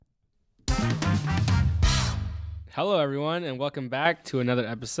Hello, everyone, and welcome back to another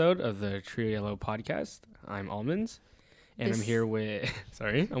episode of the Trio Yello podcast. I'm Almonds, and I'm here with...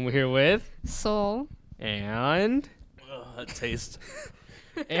 I'm here with... Soul. And... A taste.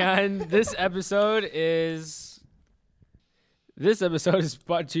 And this episode is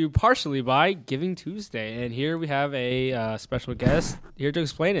brought to you partially by Giving Tuesday. And here we have a special guest here to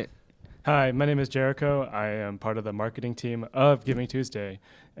explain it. Hi, my name is Jericho. I am part of the marketing team of Giving Tuesday,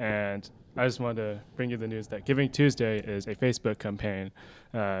 and I just wanted to bring you the news that Giving Tuesday is a Facebook campaign.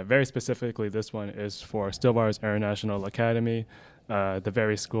 Very specifically, this one is for Stillwater's International Academy, the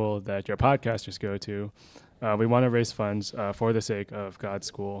very school that your podcasters go to. We want to raise funds for the sake of God's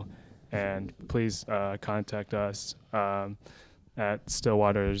school, and please contact us at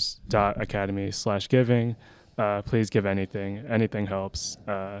stillwaters.academy/giving. Please give anything. Anything helps.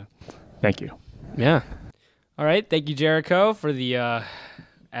 Thank you. Yeah. All right. Thank you, Jericho, for the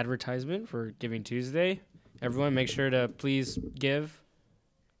advertisement for Giving Tuesday. Everyone, make sure to please give.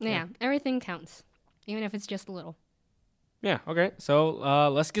 Yeah, everything counts, even if it's just a little. Yeah, okay. So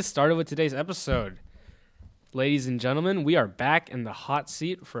let's get started with today's episode. Ladies and gentlemen, we are back in the hot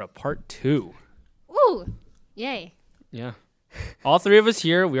seat for a part 2. Ooh, yay. Yeah. All three of us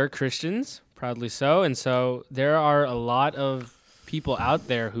here, we are Christians, proudly so. And so there are a lot of people out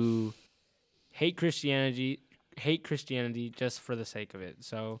there who hate Christianity just for the sake of it.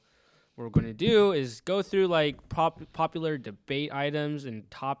 So what we're going to do is go through like popular debate items and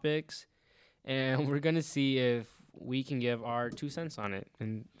topics, and we're going to see if we can give our 2 cents on it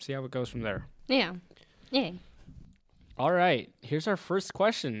and see how it goes from there. Yeah. Yay. All right. Here's our first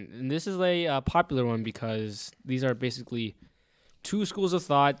question. And this is a popular one because these are basically 2 schools of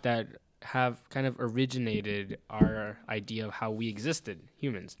thought that have kind of originated our idea of how we existed,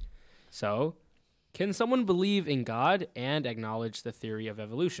 humans. So, can someone believe in God and acknowledge the theory of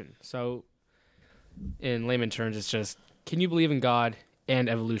evolution? So, in layman terms, it's just, can you believe in God and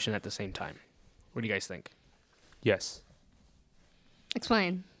evolution at the same time? What do you guys think? Yes.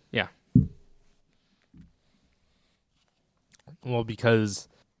 Explain. Yeah. Well, because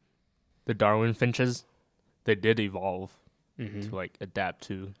the Darwin finches, they did evolve to like adapt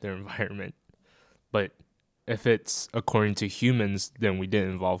to their environment. But if it's according to humans, then we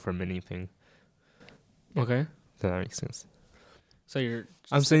didn't evolve from anything. Okay. Does that make sense? So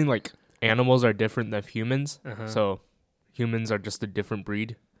I'm saying like animals are different than humans. Uh-huh. So humans are just a different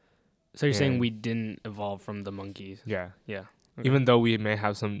breed. So you're saying we didn't evolve from the monkeys? Yeah. Yeah. Okay. Even though we may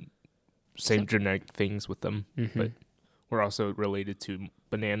have some same genetic things with them, but we're also related to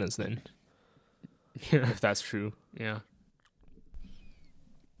bananas then. If that's true. Yeah.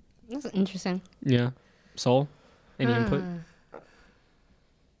 That's interesting. Yeah. Soul? Any input?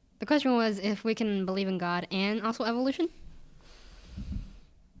 The question was if we can believe in God and also evolution.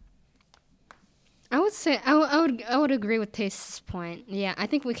 I would say I would agree with Taste's point. Yeah, I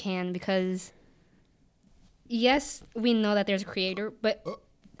think we can because yes, we know that there's a creator, but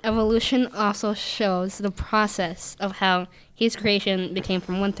evolution also shows the process of how his creation became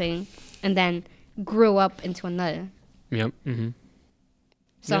from one thing and then grew up into another. Yep. Mm-hmm.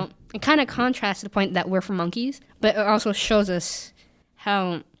 So it kind of contrasts the point that we're from monkeys, but it also shows us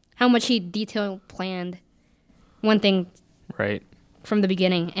how much he detailed planned one thing Right. from the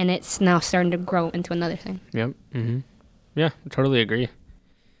beginning, and it's now starting to grow into another thing. Yep. Mm-hmm. Yeah, I totally agree.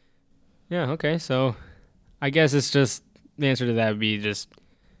 Yeah, okay. So I guess it's just the answer to that would be just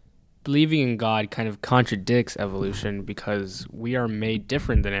believing in God kind of contradicts evolution because we are made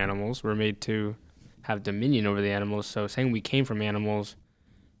different than animals. We're made to have dominion over the animals. So saying we came from animals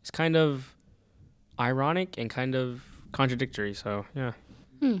is kind of ironic and kind of contradictory. So, yeah.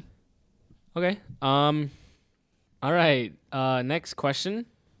 Okay. All right. Next question.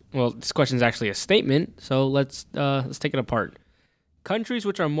 Well, this question is actually a statement, so let's take it apart. Countries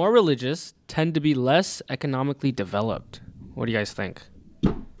which are more religious tend to be less economically developed. What do you guys think?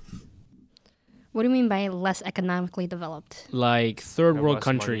 What do you mean by less economically developed? Like third Have world less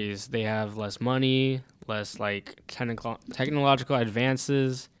money. countries, they have less money, less like technological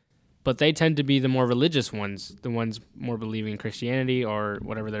advances, but they tend to be the more religious ones, the ones more believing in Christianity or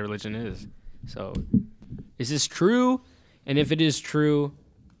whatever their religion is. So, is this true? And if it is true,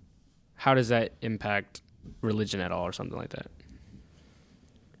 how does that impact religion at all or something like that?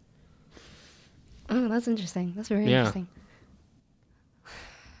 Oh, that's interesting. That's very interesting.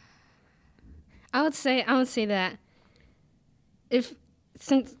 I would say that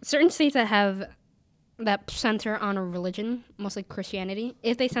since certain states that center on a religion, mostly Christianity,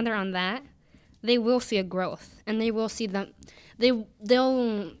 if they center on that, they will see a growth, and they will see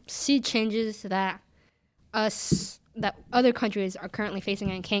they'll see changes that other countries are currently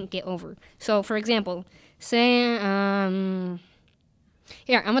facing and can't get over. So, for example, Say,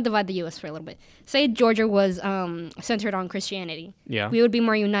 here, I'm gonna divide the U.S. for a little bit. Say Georgia was centered on Christianity. Yeah. We would be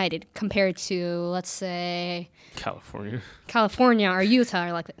more united compared to, let's say, California. or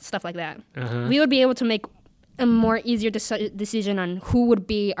Utah, or stuff like that. Uh-huh. We would be able to make a more easier decision on who would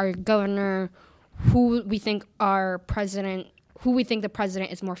be our governor, who we think the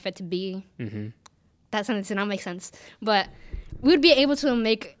president is more fit to be. Mm-hmm. That sentence did not make sense, but we would be able to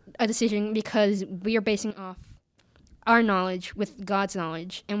make a decision because we are basing off our knowledge with God's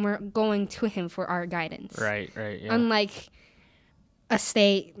knowledge, and we're going to Him for our guidance. Right, yeah. Unlike a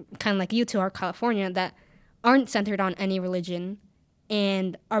state kind of like Utah or California that aren't centered on any religion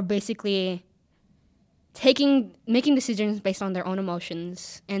and are basically making decisions based on their own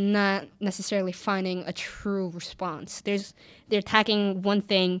emotions and not necessarily finding a true response. They're attacking one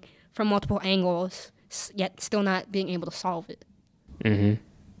thing from multiple angles, yet still not being able to solve it. Mm-hmm.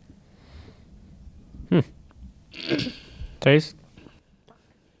 Taste?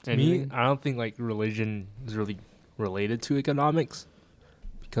 To me, I don't think like religion is really related to economics,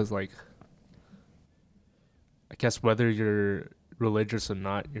 because like I guess whether you're religious or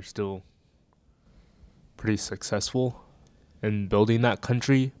not, you're still pretty successful in building that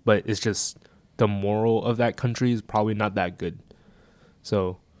country, but it's just the moral of that country is probably not that good.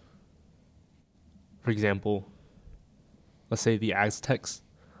 So, for example, let's say the Aztecs,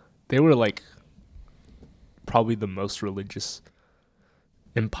 they were like probably the most religious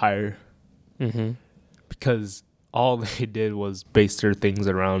empire, Mm-hmm. because all they did was base their things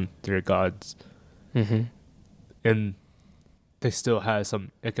around their gods. Mm-hmm. And they still had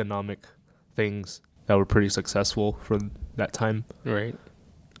some economic things that were pretty successful for that time. Right.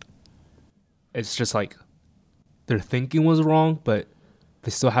 It's just like their thinking was wrong, but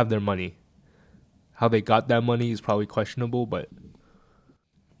they still have their money. How they got that money is probably questionable, but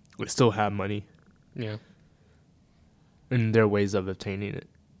they still have money. Yeah. And there are ways of obtaining it.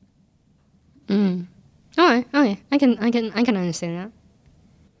 Mm. Okay. I can understand that.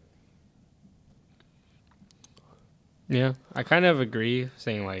 Yeah, I kind of agree,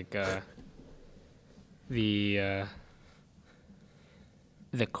 saying like the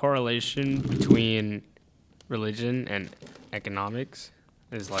correlation between religion and economics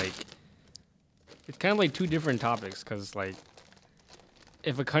is like, it's kind of like two different topics, because like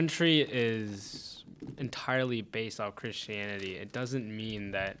if a country is entirely based off Christianity, it doesn't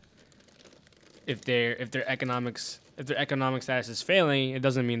mean that if their economic status is failing, it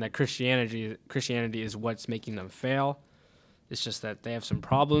doesn't mean that Christianity is what's making them fail. It's just that they have some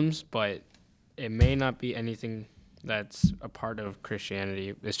problems, but it may not be anything that's a part of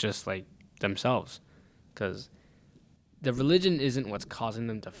Christianity. It's just like themselves, because the religion isn't what's causing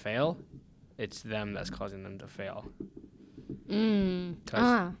them to fail. It's them that's causing them to fail.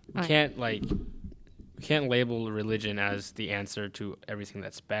 Because we can't label religion as the answer to everything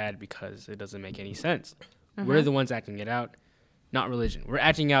that's bad, because it doesn't make any sense. We're the ones acting it out, not religion. We're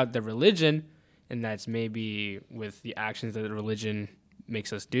acting out the religion, and that's maybe with the actions that the religion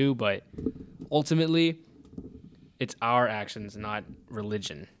makes us do, but ultimately, it's our actions, not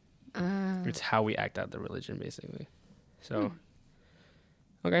religion. It's how we act out the religion, basically. So,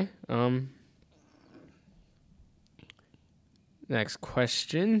 okay. Next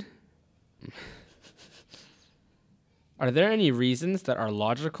question. Are there any reasons that are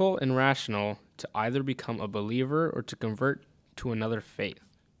logical and rational to either become a believer or to convert to another faith?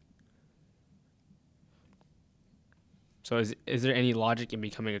 So is there any logic in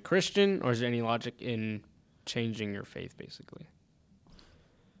becoming a Christian, or is there any logic in changing your faith, basically?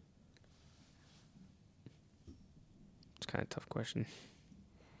 It's kind of a tough question.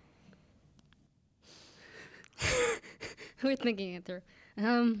 We're thinking it through.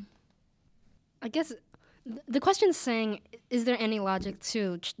 I guess the question's saying, is there any logic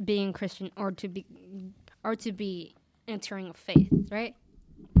to being Christian or to be entering a faith, right?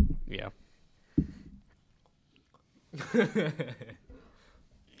 Yeah.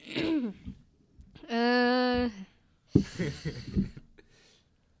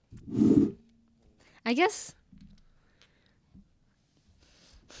 I guess.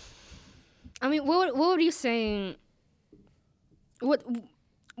 I mean, what are you saying? What do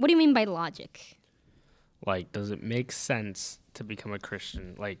you mean by logic? Like, does it make sense to become a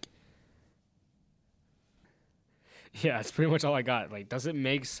Christian? Like, yeah, that's pretty much all I got. Like, does it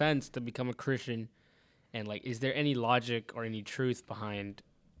make sense to become a Christian? And, like, is there any logic or any truth behind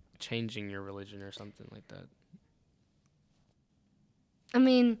changing your religion or something like that? I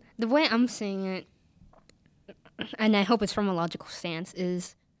mean, the way I'm seeing it, and I hope it's from a logical stance,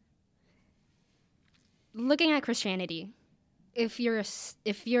 is looking at Christianity. if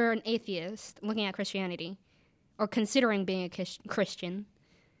you're an atheist looking at Christianity or considering being a Christian,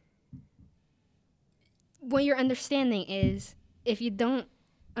 what you're understanding is if you don't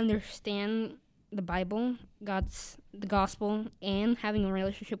understand the Bible, the gospel, and having a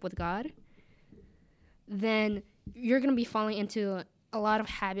relationship with God, then you're going to be falling into a lot of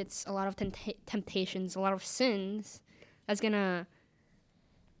habits, a lot of temptations, a lot of sins that's going to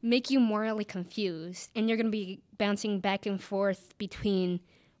make you morally confused, and you're going to be bouncing back and forth between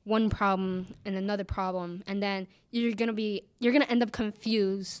one problem and another problem, and then you're going to end up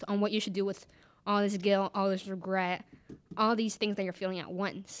confused on what you should do with all this guilt, all this regret, all these things that you're feeling at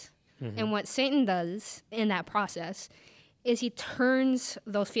once. Mm-hmm. And what Satan does in that process is he turns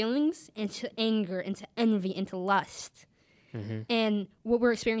those feelings into anger, into envy, into lust. Mm-hmm. And what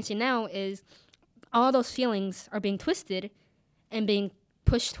we're experiencing now is all those feelings are being twisted and being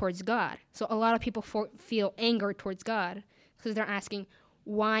pushed towards God. So a lot of people feel anger towards God because they're asking,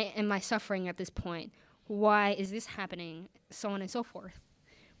 why am I suffering at this point? Why is this happening? So on and so forth.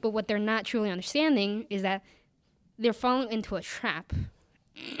 But what they're not truly understanding is that they're falling into a trap.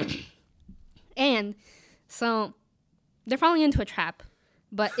 And so they're falling into a trap.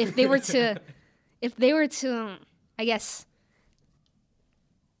 But if they were to, I guess,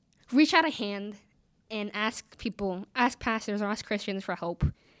 reach out a hand and ask pastors or ask Christians for help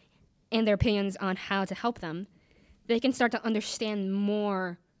and their opinions on how to help them, they can start to understand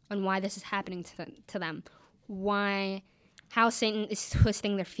more on why this is happening to them, how Satan is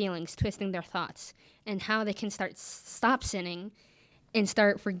twisting their feelings, twisting their thoughts, and how they can stop sinning and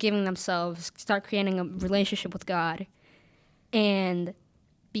start forgiving themselves, start creating a relationship with God, and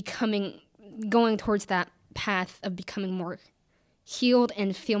going towards that path of becoming more healed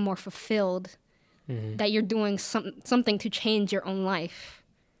and feel more fulfilled. Mm-hmm. That you're doing something to change your own life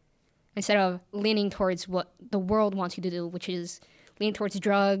instead of leaning towards what the world wants you to do, which is lean towards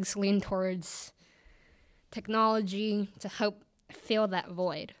drugs, lean towards technology to help fill that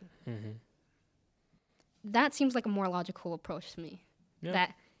void. Mm-hmm. That seems like a more logical approach to me. Yeah.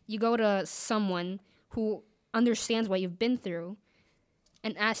 That you go to someone who understands what you've been through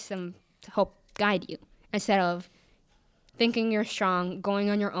and ask them to help guide you instead of thinking you're strong,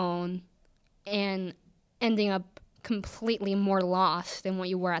 going on your own, and ending up completely more lost than what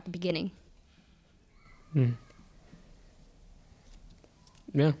you were at the beginning.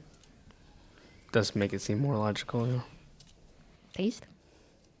 Yeah. Does make it seem more logical, yeah. Taste?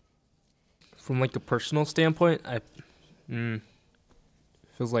 From like a personal standpoint,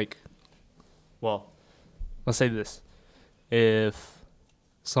 feels like, well, let's say this. If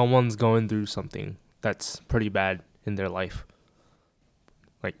someone's going through something that's pretty bad in their life,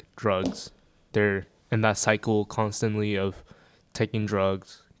 like drugs, they're in that cycle constantly of taking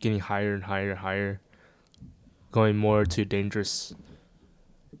drugs, getting higher and higher and higher, going more to dangerous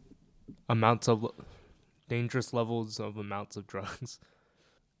levels of drugs,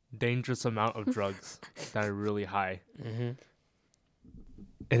 dangerous amount of drugs that are really high, mm-hmm.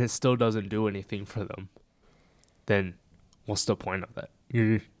 and it still doesn't do anything for them, then what's the point of that?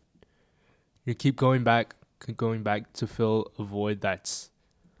 You keep going back to fill a void that's,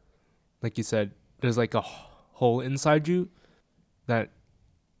 like you said, there's like a hole inside you that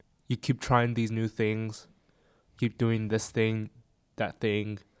you keep trying these new things, keep doing this thing, that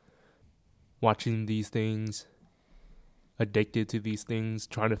thing, watching these things, addicted to these things,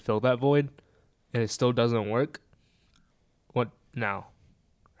 trying to fill that void, and it still doesn't work. What now?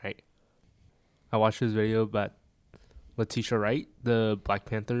 Right? I watched this video about Letitia Wright, the Black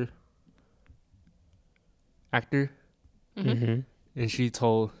Panther actor, mm-hmm. and she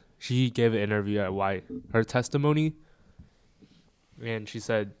gave an interview at Why her testimony, and she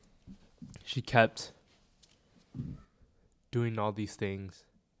said she kept doing all these things,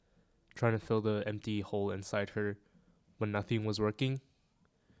 trying to fill the empty hole inside her, but nothing was working.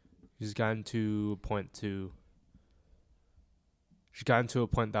 She's gotten to a point that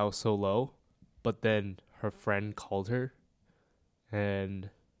was so low, but then her friend called her, and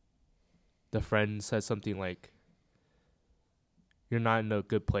the friend said something like, "You're not in a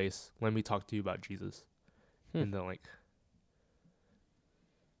good place. Let me talk to you about Jesus." And then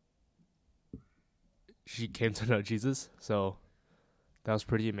she came to know Jesus. So that was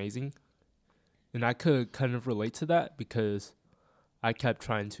pretty amazing. And I could kind of relate to that because I kept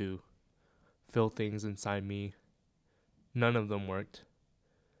trying to fill things inside me. None of them worked.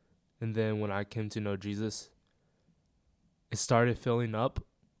 And then when I came to know Jesus, it started filling up.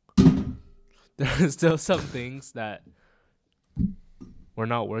 There are still some things that were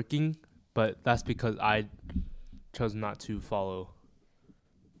not working, but that's because I chose not to follow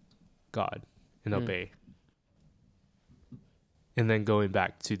God and obey. and then going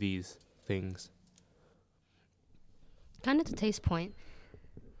back to these things. Kind of to Tay's point,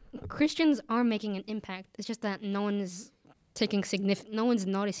 Christians are making an impact. It's just that no one is no one's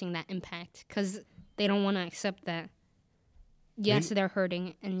noticing that impact because they don't want to accept that. Yes, they're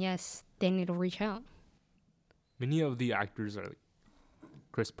hurting, and yes, they need to reach out. Many of the actors are like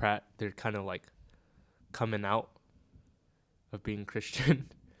Chris Pratt. They're kind of like coming out of being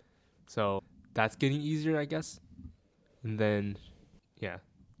Christian. So that's getting easier, I guess. And then, yeah,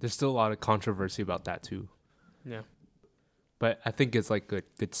 there's still a lot of controversy about that too. Yeah. But I think it's like a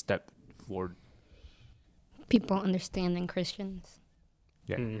good step forward. People understanding Christians.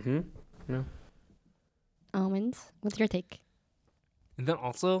 Yeah. Mm-hmm. Yeah. Almonds, what's your take? And then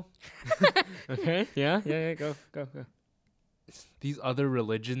also, Okay. Yeah. Go. these other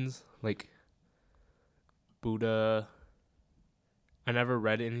religions, like Buddha, I never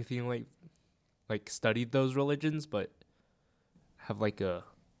read anything like studied those religions, but have like a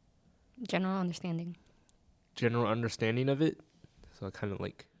General understanding. general understanding of it. So kind of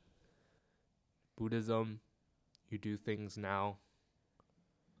like Buddhism, you do things now,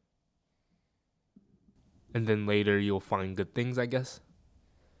 and then later you'll find good things, I guess.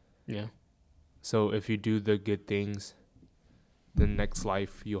 Yeah. So if you do the good things, the next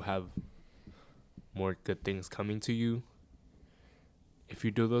life you'll have more good things coming to you if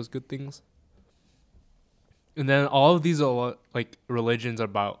you do those good things. And then all of these are like religions are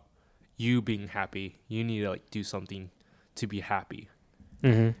about you being happy. You need to like do something to be happy.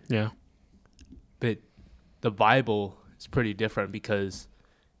 Mm-hmm. Yeah. But the Bible is pretty different because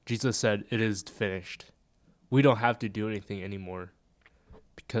Jesus said it is finished. We don't have to do anything anymore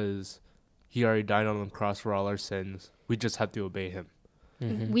because he already died on the cross for all our sins. We just have to obey him.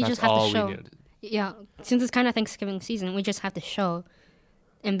 Mm-hmm. We That's just have all to show. we need. Yeah, since it's kind of Thanksgiving season, we just have to show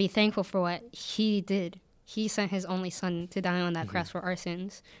and be thankful for what he did. He sent his only son to die on that cross for our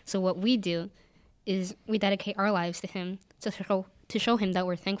sins. So what we do is we dedicate our lives to him to show him that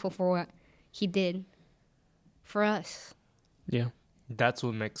we're thankful for what he did for us. Yeah. That's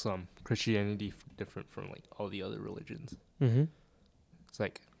what makes Christianity different from like all the other religions. Mm-hmm. It's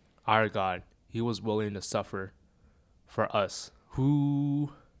like our God, he was willing to suffer for us.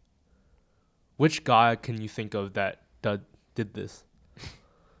 Which God can you think of that did this?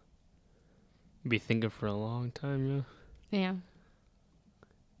 Be thinking for a long time. Yeah.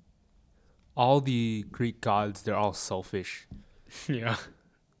 All the Greek gods, they're all selfish. Yeah.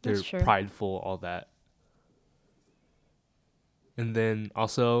 They're That's true. prideful, all that. And then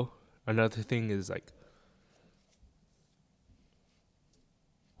also another thing is like,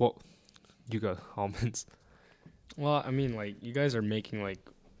 well, you go almonds. Well, I mean, like, you guys are making, like,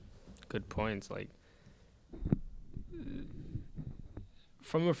 good points. Like,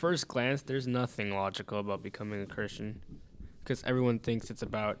 from a first glance, there's nothing logical about becoming a Christian. Because everyone thinks it's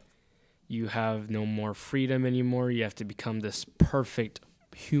about you have no more freedom anymore. You have to become this perfect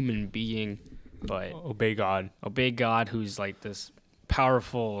human being. But Obey God. obey God, who's, like, this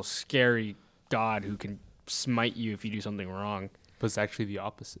powerful, scary God who can smite you if you do something wrong. But it's actually the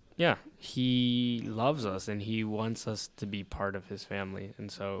opposite. Yeah, he loves us and he wants us to be part of his family.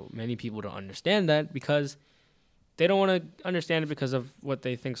 And so many people don't understand that because they don't want to understand it because of what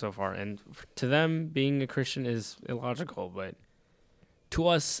they think so far. And to them, being a Christian is illogical. But to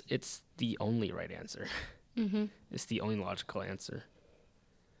us, it's the only right answer. Mm-hmm. It's the only logical answer.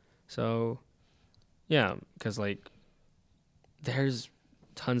 So, yeah, because, like, there's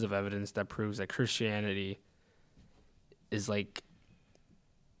tons of evidence that proves that Christianity is, like,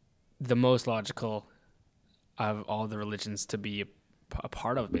 the most logical of all the religions to be a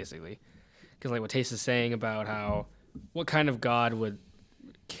part of, basically. Because, like, what Tace is saying about how, what kind of God would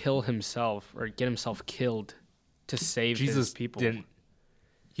kill himself or get himself killed to save Jesus his people?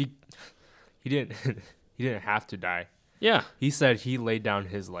 He didn't he didn't have to die. Yeah, He said he laid down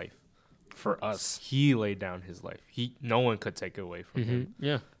his life. for us. He laid down his life. No one could take it away from him,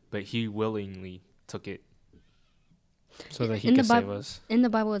 Yeah, but he willingly took it. so that he In could the save Bib- us. In the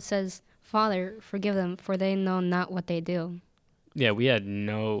Bible, it says, "Father, forgive them, for they know not what they do." Yeah, we had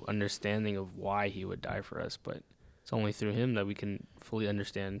no understanding of why he would die for us, but it's only through him that we can fully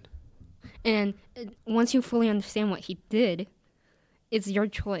understand. And once you fully understand what he did, it's your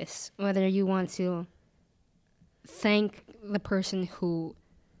choice whether you want to thank the person who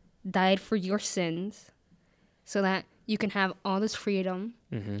died for your sins so that you can have all this freedom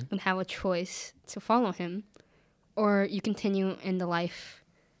Mm-hmm. and have a choice to follow him, or you continue in the life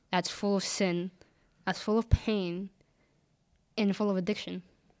that's full of sin, that's full of pain, and full of addiction.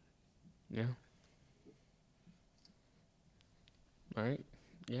 Yeah. All right.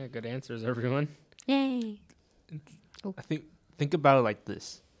 Yeah, good answers, everyone. Yay! I think think about it like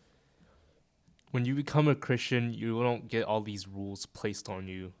this. When you become a Christian, you don't get all these rules placed on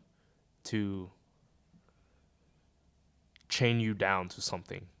you to chain you down to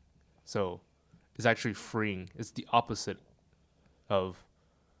something. So it's actually freeing. It's the opposite of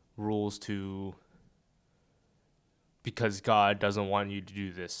rules because God doesn't want you to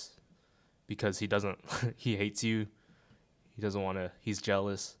do this. Because he doesn't, he hates you. He doesn't want to, he's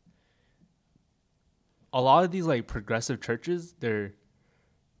jealous. A lot of these like progressive churches, they're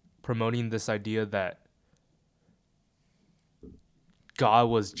promoting this idea that God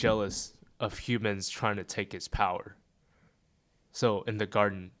was jealous of humans trying to take his power. So in the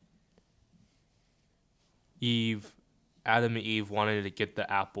garden, Adam and Eve wanted to get the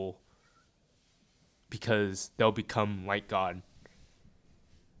apple because they'll become like God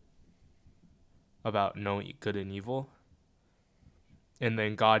about knowing good and evil. And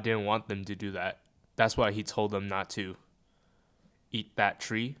then God didn't want them to do that. That's why he told them not to eat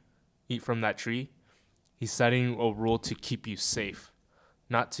from that tree. He's setting a rule to keep you safe,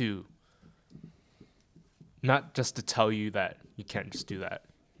 not just to tell you that you can't just do that.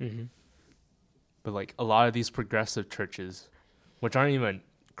 Mm-hmm. But like a lot of these progressive churches, which aren't even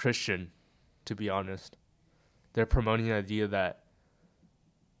Christian, to be honest, they're promoting the idea that,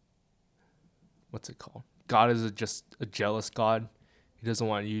 what's it called? God is just a jealous God. He doesn't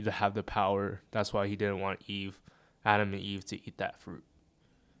want you to have the power. That's why he didn't want Adam and Eve, to eat that fruit.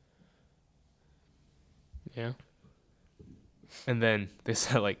 Yeah. And then they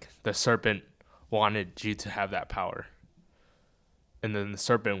said like the serpent wanted you to have that power. And then the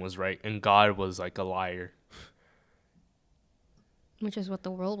serpent was right and God was like a liar. Which is what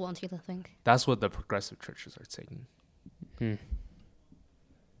the world wants you to think. That's what the progressive churches are saying. Hmm.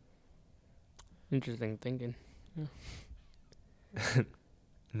 Interesting thinking. Yeah.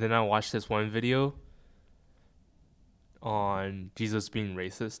 And then I watched this one video on Jesus being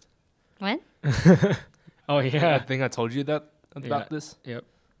racist. What? Oh, yeah. I think I told you that about this. Yep.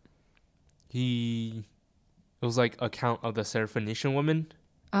 It was like a account of the Syrophoenician woman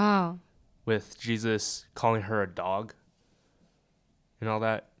Oh. with Jesus calling her a dog and all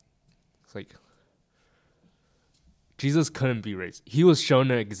that. It's like Jesus couldn't be racist. He was shown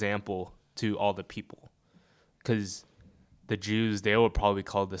an example to all the people because the Jews, they would probably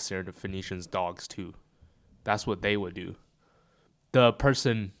call the Syrophoenicians dogs too. That's what they would do. The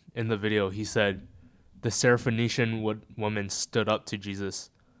person in the video, he said the Syrophoenician woman stood up to Jesus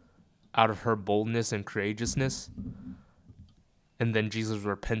out of her boldness and courageousness, and then Jesus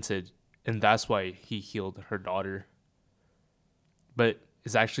repented, and that's why he healed her daughter. But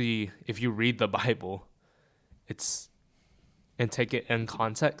it's actually, if you read the Bible, and take it in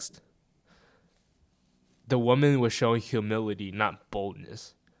context, the woman was showing humility, not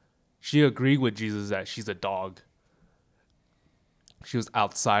boldness. She agreed with Jesus that she's a dog. She was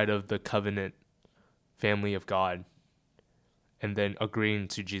outside of the covenant family of God, and then agreeing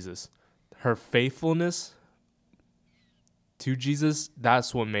to Jesus. Her faithfulness to Jesus,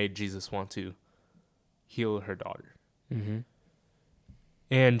 that's what made Jesus want to heal her daughter. Mm-hmm.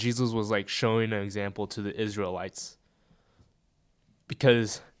 And Jesus was like showing an example to the Israelites.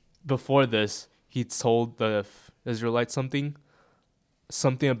 Because before this, he told the Israelites something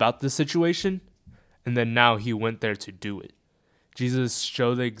about this situation, and then now he went there to do it. Jesus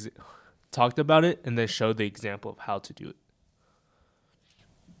talked about it and then showed the example of how to do it.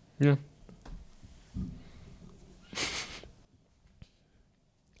 Yeah.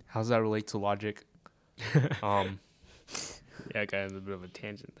 How does that relate to logic? Yeah, I got a bit of a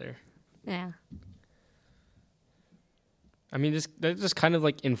tangent there. Yeah. I mean, that just kind of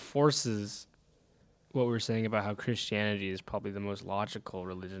like enforces what we were saying about how Christianity is probably the most logical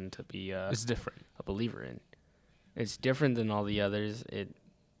religion to be It's different. a believer in. It's different than all the others.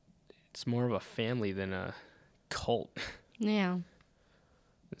 It's more of a family than a cult. Yeah.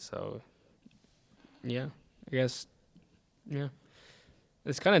 So, yeah, I guess, yeah.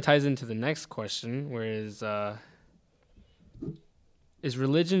 This kind of ties into the next question, whereas is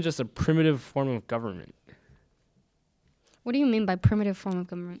religion just a primitive form of government? What do you mean by primitive form of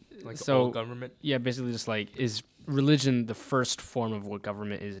government? Like the So- old government? Yeah, basically just like, is religion the first form of what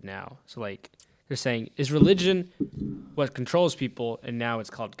government is now? So like, they're saying, is religion what controls people and now it's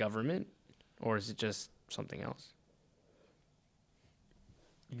called government? Or is it just something else?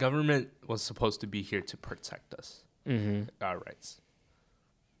 Government was supposed to be here to protect us, Mm-hmm. our rights.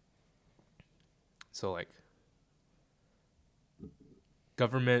 So like,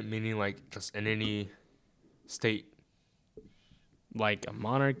 government meaning like just in any state. Like a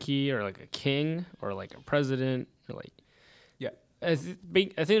monarchy or like a king or like a president or like... I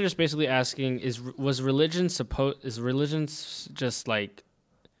think they're just basically asking: was religion just like?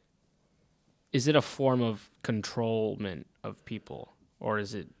 Is it a form of controlment of people, or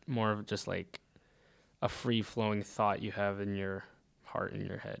is it more of just like a free flowing thought you have in your heart and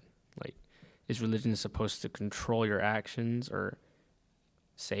your head? Like, is religion supposed to control your actions or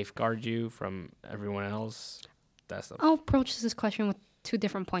safeguard you from everyone else? That's the I'll approach this question with two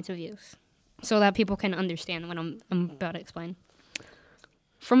different points of views so that people can understand what I'm about to explain.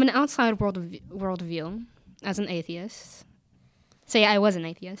 From an outside worldview, as an atheist, say I was an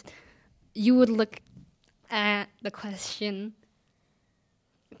atheist, you would look at the question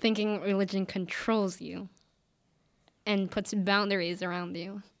thinking religion controls you and puts boundaries around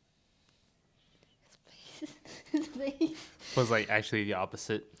you. Was like actually the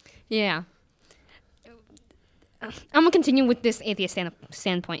opposite. Yeah. I'm going to continue with this atheist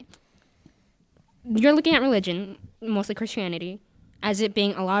standpoint. You're looking at religion, mostly Christianity, as it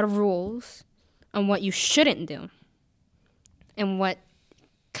being a lot of rules on what you shouldn't do and what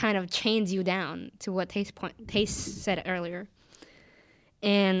kind of chains you down to what Taste said earlier.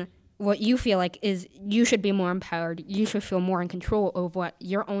 And what you feel like is you should be more empowered. You should feel more in control of what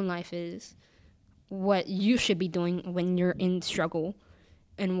your own life is, what you should be doing when you're in struggle,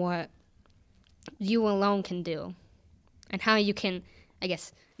 and what you alone can do, and how you can, I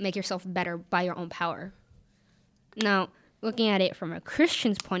guess, make yourself better by your own power. Now, looking at it from a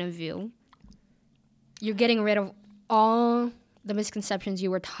Christian's point of view, you're getting rid of all the misconceptions you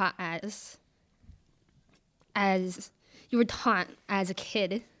were taught as you were taught as a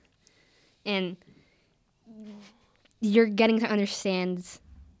kid, and you're getting to understand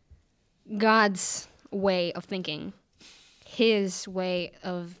God's way of thinking, his way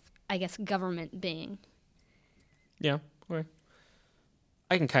of, I guess, government being. Yeah. Okay.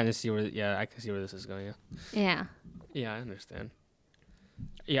 I can kind of see where. Yeah, I can see where this is going. Yeah. Yeah, I understand.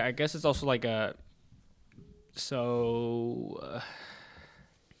 Yeah, I guess it's also like a. So,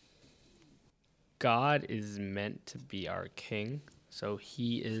 God is meant to be our king, so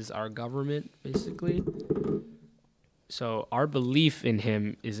he is our government, basically. So our belief in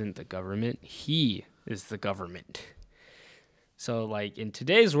him isn't the government, he is the government. So, like, in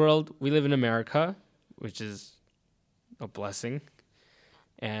today's world, we live in America, which is a blessing.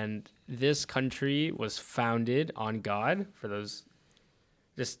 And this country was founded on God, for those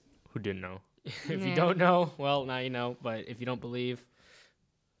just Who didn't know? if you don't know, well, now you know. But if you don't believe,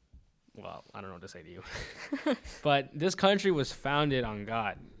 well, I don't know what to say to you. But this country was founded on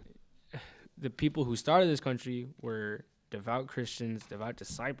God. The people who started this country were devout Christians, devout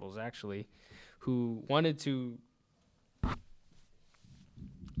disciples, actually, who wanted to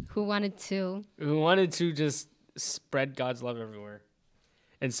just spread God's love everywhere.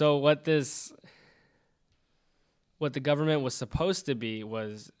 And so what the government was supposed to be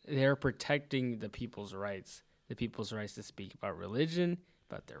was they're protecting the people's rights to speak about religion,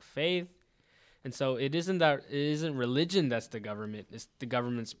 about their faith. And so it isn't religion that's the government. It's the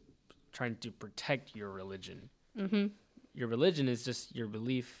government's trying to protect your religion. Mm-hmm. Your religion is just your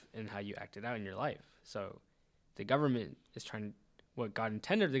belief in how you act it out in your life. So the government is what God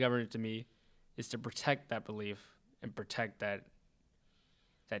intended the government to be is to protect that belief and protect that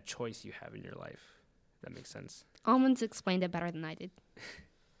choice you have in your life. That makes sense. Almonds explained it better than I did.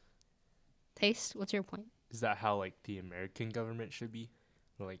 Taste, what's your point? Is that how like the American government should be?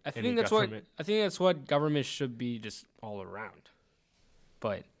 Or, like I any think government? that's what government should be, just all around.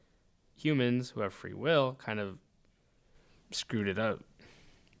 But humans who have free will kind of screwed it up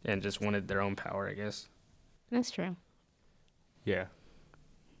and just wanted their own power, I guess. That's true. Yeah.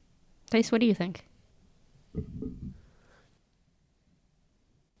 Taste, what do you think?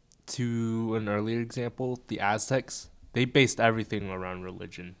 To an earlier example, the Aztecs, they based everything around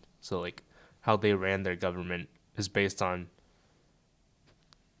religion. So like how they ran their government is based on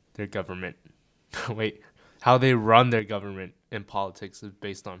their government. How they run their government in politics is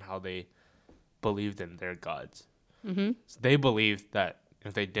based on how they believed in their gods. Mm-hmm. So they believed that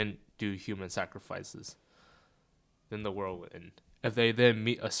if they didn't do human sacrifices, then the world would end. If they didn't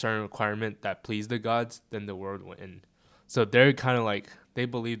meet a certain requirement that pleased the gods, then the world would end. So they're kind of like, they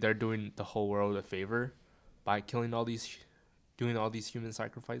believe they're doing the whole world a favor by doing all these human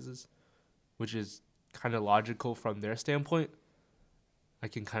sacrifices, which is kind of logical from their standpoint. I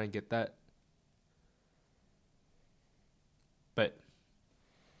can kind of get that. But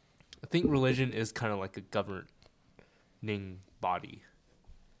I think religion is kind of like a governing body.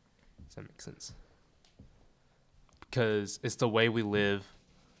 Does that make sense? Because it's the way we live.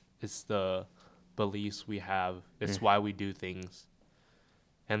 It's the beliefs we have. It's why we do things.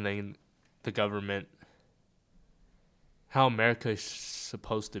 And then the government how America is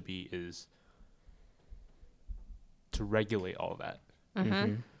supposed to be is to regulate all that.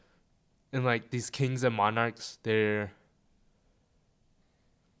 Mm-hmm. And like these kings and monarchs, if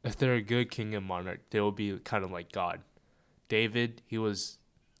they're a good king and monarch, they will be kind of like God. David, he was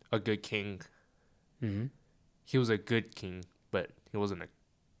a good king. Mm-hmm. He was a good king, but he wasn't a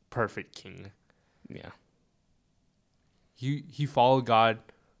perfect king. Yeah. He followed God,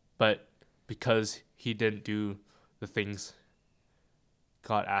 but because he didn't do the things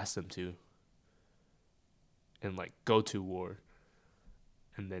God asked him to, and like go to war,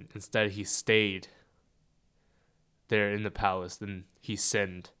 and then instead he stayed there in the palace, then he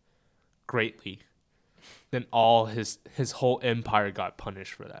sinned greatly. Then all his whole empire got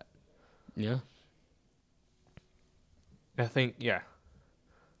punished for that. Yeah. I think, yeah,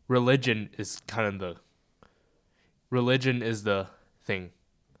 religion is the thing.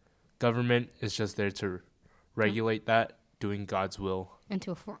 Government is just there to regulate that, doing God's will And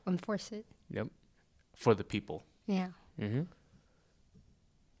to enforce it. Yep. for the people. Yeah. Mm-hmm.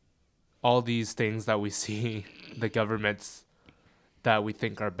 All these things that we see, the governments that we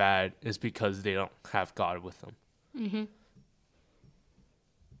think are bad, is because they don't have God with them. Mm-hmm.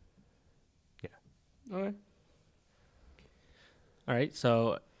 Okay. All right.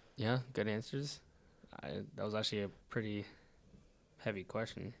 So, yeah, good answers. That was actually a pretty heavy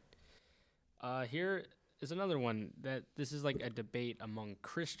question. Here is another one that this is like a debate among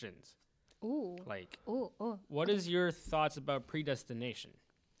Christians. Ooh. Like, Ooh. what is your thoughts about predestination?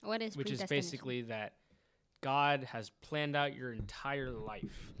 What is Which is predestination? basically that God has planned out your entire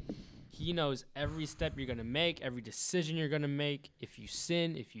life. He knows every step you're going to make, every decision you're going to make. If you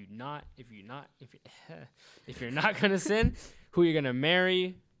sin, if you're not going to sin, who you're going to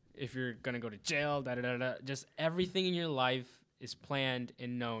marry, if you're going to go to jail, just everything in your life is planned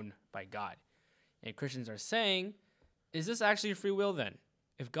and known by God. And Christians are saying, is this actually free will then?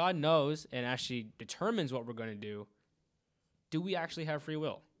 If God knows and actually determines what we're going to do we actually have free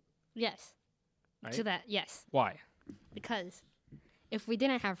will? Yes. Right? To that, yes. Why? Because if we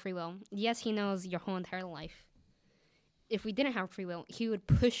didn't have free will, yes, he knows your whole entire life. If we didn't have free will, he would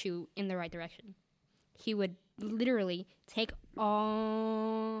push you in the right direction. He would literally take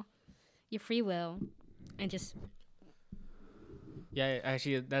all your free will and just Yeah,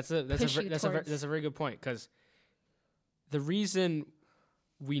 actually, that's a very good point, because the reason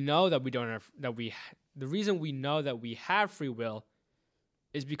we know that we don't have the reason we know that we have free will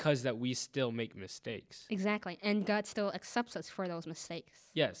is because that we still make mistakes. exactly, and God still accepts us for those mistakes.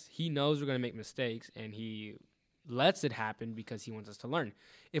 Yes, he knows we're going to make mistakes, and he lets it happen because he wants us to learn.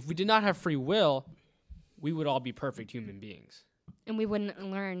 If we did not have free will, we would all be perfect human beings. And we wouldn't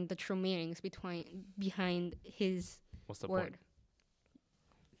learn the true meanings behind his What's the word. point?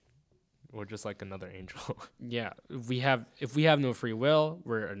 We're just like another angel. Yeah, if we have no free will,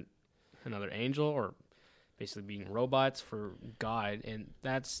 we're another angel, or basically being robots for God, and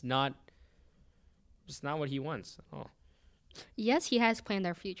that's not what he wants at all. Yes, he has planned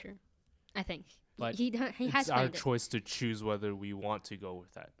our future, I think. But he has it's our planned it. choice to choose whether we want to go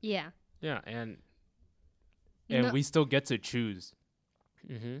with that. Yeah. Yeah, and No- we still get to choose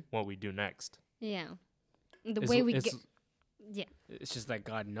mm-hmm. what we do next. Yeah. The It's- way we it's- get. Yeah. It's just that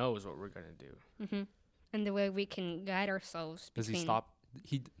God knows what we're going to do. Mm-hmm. And the way we can guide ourselves. Does he between- stop?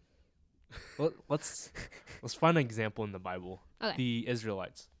 Let's find an example in the Bible. Okay. The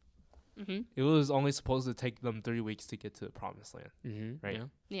Israelites. Mm-hmm. It was only supposed to take them 3 weeks to get to the promised land, Mm-hmm. Right. Yeah.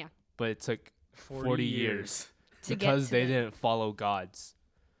 Yeah. but it took 40 years To get because to they the- didn't follow God's.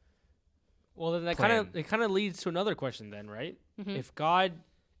 Well, then that kind of leads to another question then, right? Mhm. If God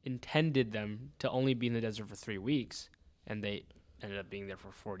intended them to only be in the desert for 3 weeks and they ended up being there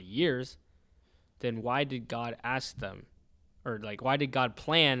for 40 years, then why did God ask them, or like why did God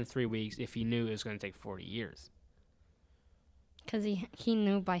plan 3 weeks if he knew it was going to take 40 years? Because he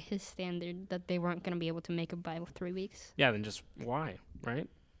knew by his standard that they weren't going to be able to make it by 3 weeks. Yeah, then just why, right?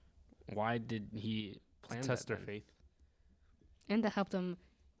 Why did he plan Test that their then? faith. And to help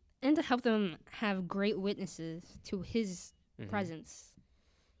them have great witnesses to his Mhm. presence.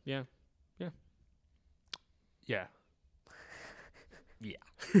 Yeah. Yeah. Yeah.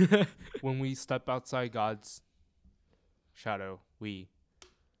 When we step outside God's shadow, we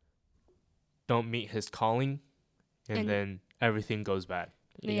don't meet his calling, and And- then everything goes bad.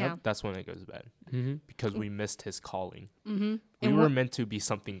 Yeah. That's when it goes bad Mm-hmm. because we missed his calling. Mm-hmm. We were meant to be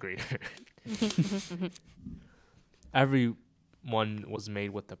something greater. Everyone was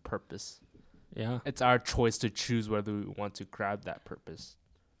made with a purpose. Yeah. It's our choice to choose whether we want to grab that purpose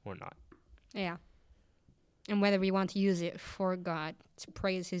or not. Yeah. And whether we want to use it for God, to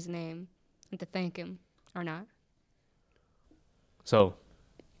praise his name, and to thank him or not. So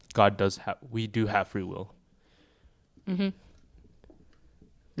we do have free will. Mm-hmm.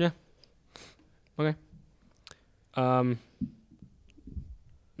 Yeah. Okay.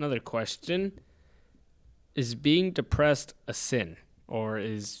 Another question. Is being depressed a sin? Or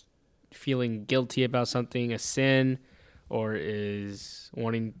is feeling guilty about something a sin? Or is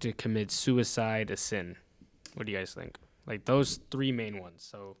wanting to commit suicide a sin? What do you guys think? Like those three main ones.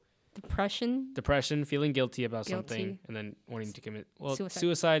 So depression, feeling guilty about something, and then wanting to commit. Well,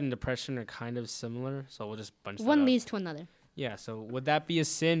 suicide and depression are kind of similar, so we'll just bunch that up. One leads to another. Yeah, so would that be a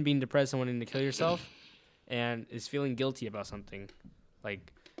sin, being depressed and wanting to kill yourself? And is feeling guilty about something,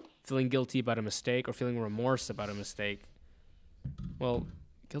 like feeling guilty about a mistake or feeling remorse about a mistake? Well,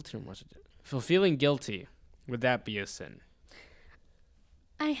 guilty or remorse. So feeling guilty, would that be a sin?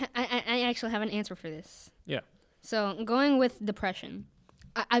 I actually have an answer for this. Yeah. So going with depression,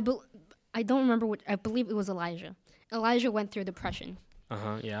 I don't remember what, I believe it was Elijah. Elijah went through depression.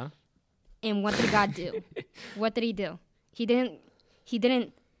 Yeah. And what did God do? What did he do? He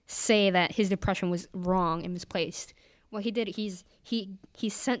didn't say that his depression was wrong and misplaced. What he did, he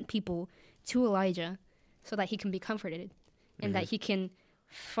sent people to Elijah so that he can be comforted and that he can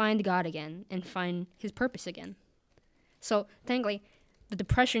find God again and find his purpose again. So thankfully, the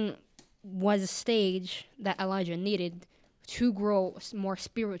depression was a stage that Elijah needed to grow more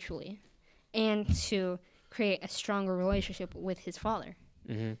spiritually and to create a stronger relationship with his Father,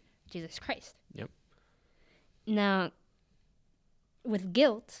 Jesus Christ. Yep. Now, with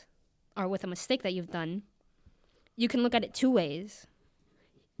guilt or with a mistake that you've done, you can look at it two ways.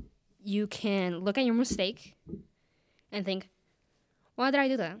 You can look at your mistake and think, why did I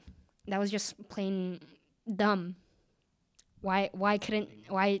do that? That was just plain dumb. Why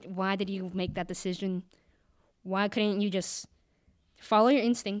did you make that decision? Why couldn't you just follow your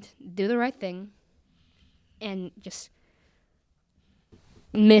instinct, do the right thing, and just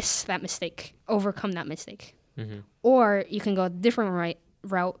miss that mistake, overcome that mistake? Or you can go a different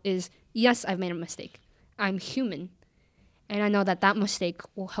route is, yes, I've made a mistake. I'm human, and I know that mistake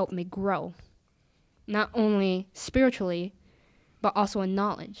will help me grow, not only spiritually, but also in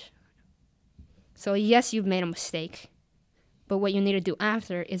knowledge. So yes, you've made a mistake, but what you need to do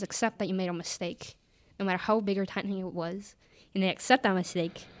after is accept that you made a mistake, no matter how big or tiny it was. You need to accept that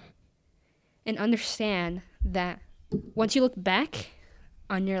mistake and understand that once you look back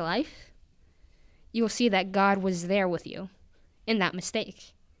on your life, you will see that God was there with you in that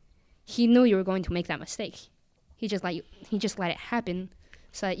mistake. He knew you were going to make that mistake. He just let it happen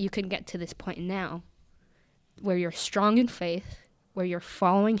so that you could get to this point now where you're strong in faith, where you're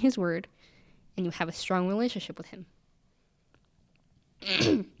following his word, and you have a strong relationship with him.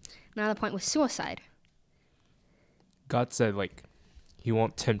 Now the point with suicide. God said, like, he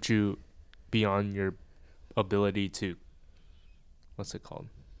won't tempt you beyond your ability to, what's it called?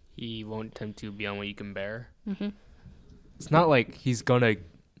 He won't tempt you beyond what you can bear. It's not like he's gonna,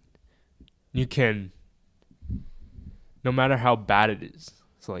 you can, no matter how bad it is,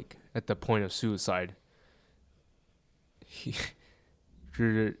 it's like at the point of suicide,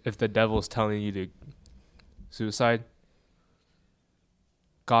 if the devil's telling you to suicide,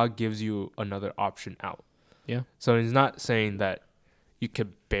 God gives you another option out. Yeah. So he's not saying that you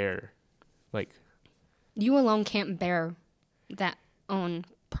could bear, like, you alone can't bear that own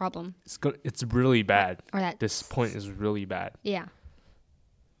problem. It's really bad. Or that this point is really bad. Yeah.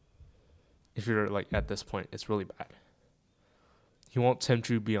 If you're like at this point, it's really bad. He won't tempt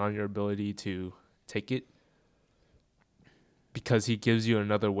you beyond your ability to take it because he gives you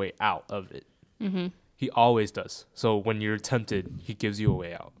another way out of it. He always does. So when you're tempted, he gives you a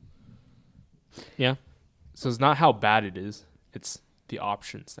way out. Yeah. So it's not how bad it is. It's the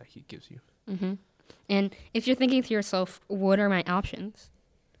options that he gives you. And if you're thinking to yourself, what are my options?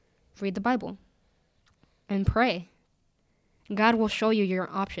 Read the Bible and pray. God will show you your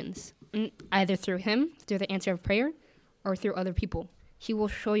options, either through him, through the answer of prayer, or through other people. He will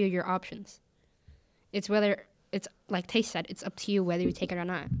show you your options. It's like Tay said, it's up to you whether you take it or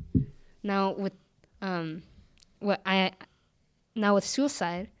not. Now with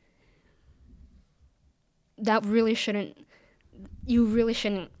suicide, that really shouldn't,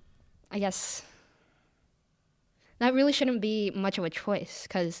 I guess, that really shouldn't be much of a choice,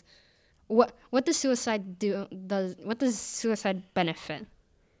 because what does suicide do? What does suicide benefit?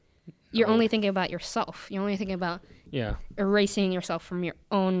 You're only thinking about yourself. You're only thinking about erasing yourself from your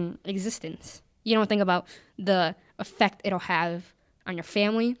own existence. You don't think about the effect it'll have on your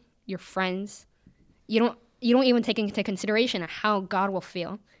family, your friends. You don't even take into consideration how God will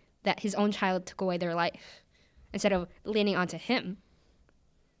feel that his own child took away their life instead of leaning onto him.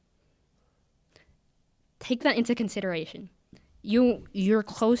 Take that into consideration you're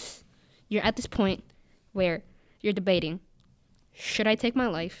close. You're at this point where you're debating, should I take my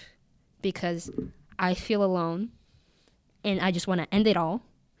life because I feel alone and I just want to end it all?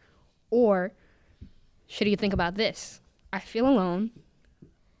 Or should you think about this? I feel alone,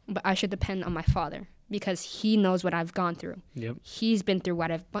 but I should depend on my father because he knows what I've gone through. Yep. He's been through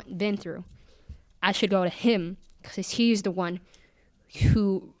what I've been through. I should go to him because he's the one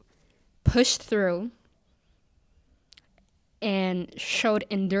who pushed through and showed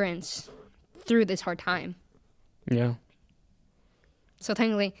endurance through this hard time. Yeah. So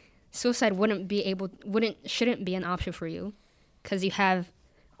technically, suicide shouldn't be an option for you because you have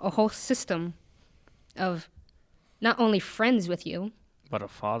a whole system of not only friends with you, But a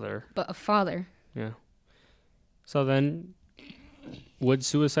father. but a father. Yeah. So then, would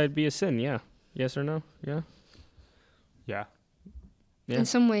suicide be a sin? Yeah. Yes or no? Yeah. Yeah. Yeah. In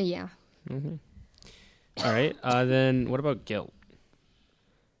some way, yeah. Mm-hmm. All right. Then what about guilt?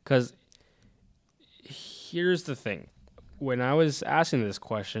 Because here's the thing: when I was asking this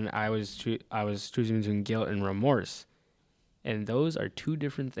question, I was choosing between guilt and remorse, and those are two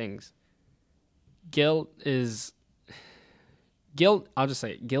different things. I'll just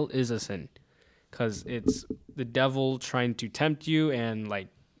say it, guilt is a sin, because it's the devil trying to tempt you and like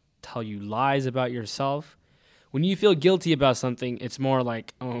tell you lies about yourself. When you feel guilty about something, it's more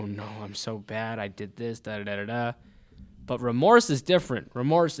like, oh no, I'm so bad, I did this, da da da da. But remorse is different.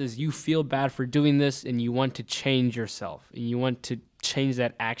 Remorse is you feel bad for doing this and you want to change yourself and you want to change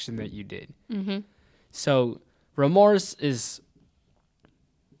that action that you did. Mm-hmm. So remorse is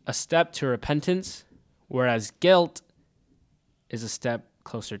a step to repentance, whereas guilt is a step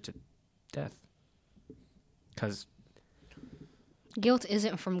closer to death. Because Guilt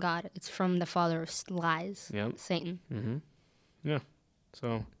isn't from God. It's from the father of lies, Yep. Satan. Mm-hmm. Yeah.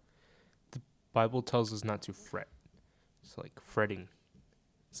 So Bible tells us not to fret. It's like fretting.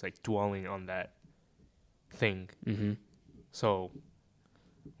 It's like dwelling on that thing. mm-hmm. So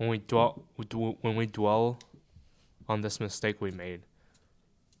when we dwell on this mistake we made,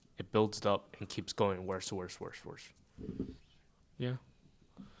 it builds up and keeps going worse. Yeah.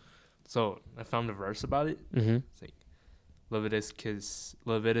 So I found a verse about it. Mm-hmm. It's like Leviticus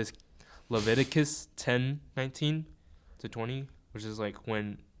 10:19-20, which is like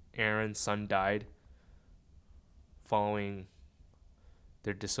when Aaron's son died following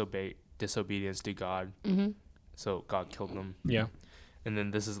their disobedience to God. Mm-hmm. So God killed them. Yeah. And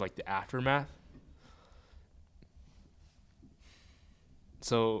then this is like the aftermath.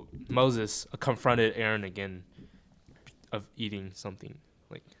 So Moses confronted Aaron again of eating something,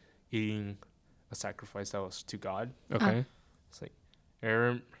 like eating a sacrifice that was to God. Okay. It's like,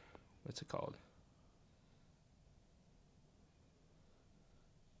 Aaron, what's it called?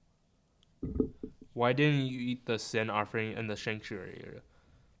 Why didn't you eat the sin offering in the sanctuary area?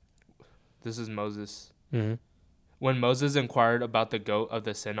 This is Moses. Mm-hmm. When Moses inquired about the goat of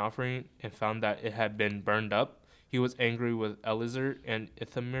the sin offering and found that it had been burned up, he was angry with Eleazar and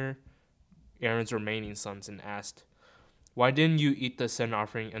Ithamar, Aaron's remaining sons, and asked, "Why didn't you eat the sin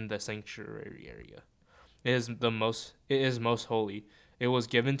offering in the sanctuary area? It is most holy. It was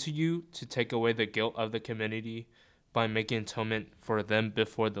given to you to take away the guilt of the community by making atonement for them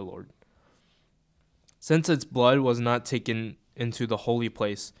before the Lord. Since its blood was not taken into the holy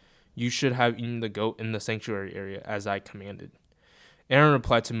place, you should have eaten the goat in the sanctuary area, as I commanded." Aaron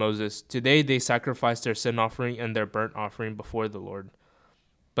replied to Moses, "Today they sacrificed their sin offering and their burnt offering before the Lord.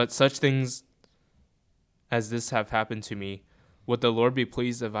 But such things as this have happened to me. Would the Lord be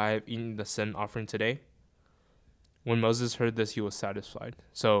pleased if I have eaten the sin offering today?" When Moses heard this, he was satisfied.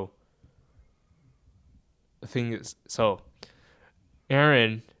 So, the thing is,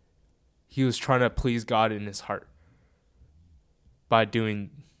 Aaron, he was trying to please God in his heart by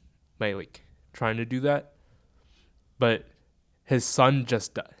trying to do that. But his son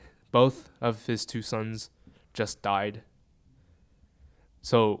just died. Both of his two sons just died.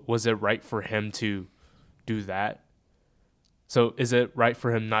 So was it right for him to do that? So is it right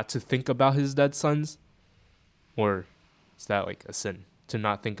for him not to think about his dead sons? Or is that like a sin to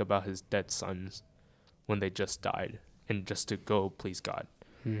not think about his dead sons when they just died and just to go please God?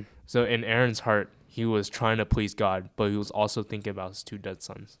 So in Aaron's heart, he was trying to please God, but he was also thinking about his two dead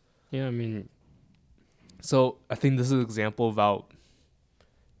sons. Yeah, I mean, So I think this is an example about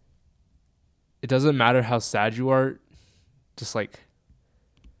it doesn't matter how sad you are, just like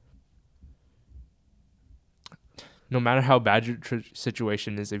no matter how bad your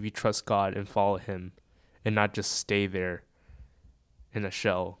situation is, if you trust God and follow him and not just stay there in a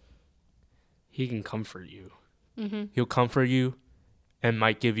shell, he can comfort you. Mm-hmm. he'll comfort you and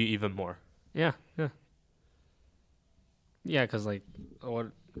might give you even more. Yeah, yeah. Yeah, because like what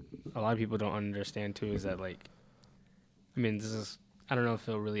a lot of people don't understand too is that like, I mean, this is I don't know if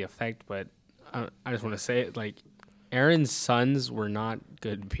it'll really affect, but I just want to say it like, Aaron's sons were not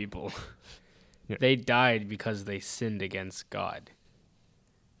good people. Yeah. They died because they sinned against God,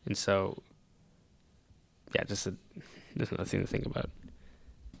 and so yeah, just another thing to think about.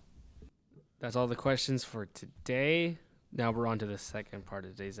 That's all the questions for today. Now we're on to the second part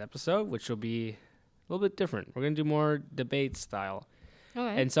of today's episode, which will be a little bit different. We're going to do more debate style. All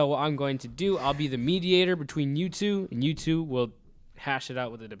right. And so what I'm going to do, I'll be the mediator between you two, and you two will hash it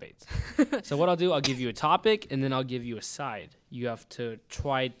out with the debates. So what I'll do, I'll give you a topic, and then I'll give you a side. You have to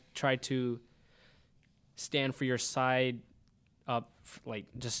try to stand for your side, like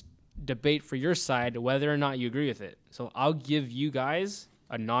just debate for your side, whether or not you agree with it. So I'll give you guys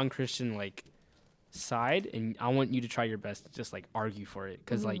a non-Christian like side, and I want you to try your best to just like argue for it,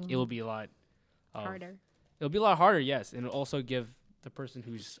 because like it'll be a lot Harder. It'll be a lot harder, yes, and it'll also give the person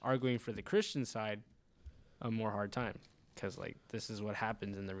who's arguing for the Christian side a more hard time, because like this is what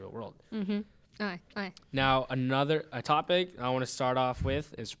happens in the real world. Mm-hmm. All right. Now a topic I want to start off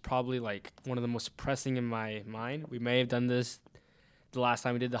with is probably like one of the most pressing in my mind. We may have done this the last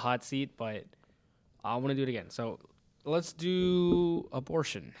time we did the hot seat, but I want to do it again. So let's do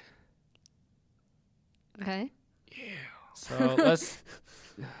abortion. Okay. So let's.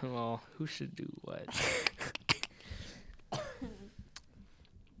 Well, who should do what?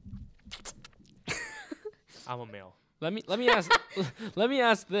 I'm a male. Let me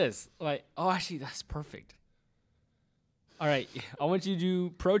ask this. Like, oh, actually, that's perfect. All right, I want you to do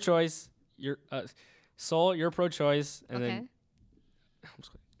pro-choice. Soul, you're pro-choice, and then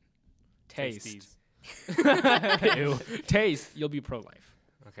taste. Ew. Taste, you'll be pro-life.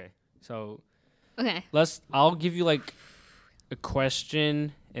 Okay. So Okay. I'll give you like a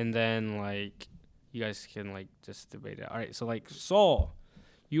question, and then like you guys can like just debate it. All right, so like Soul,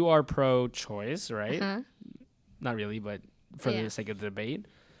 you are pro-choice, right? Uh-huh. Not really, but for Yeah. the sake of the debate,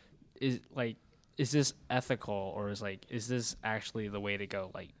 is this ethical, or is this actually the way to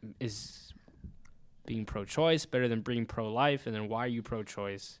go? Like, is being pro-choice better than being pro-life? And then why are you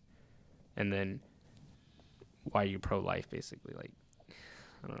pro-choice? And then why are you pro-life? Basically, like,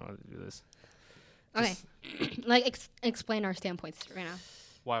 I don't know how to do this. Okay. Like explain our standpoints right now.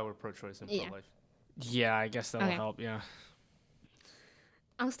 Why we're pro-choice and Yeah. pro-life. Yeah, I guess that'll Okay. help. Yeah.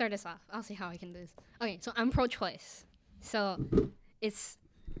 I'll start this off. I'll see how I can do this. Okay, so I'm pro-choice. So it's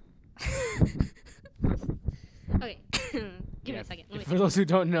okay. Give me a second. Let me For those who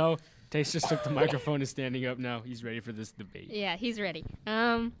don't know, Taste just took the microphone and standing up now. He's ready for this debate. Yeah, he's ready.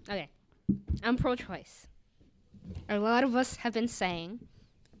 Okay. I'm pro-choice. A lot of us have been saying,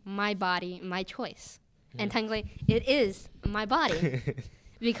 my body, my choice. And technically, it is my body.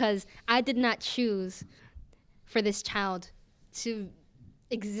 Because I did not choose for this child to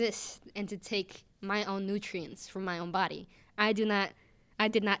exist and to take my own nutrients from my own body. I did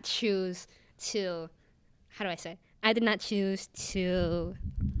not choose to, how do I say? I did not choose to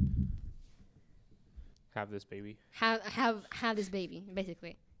Have this baby. have this baby,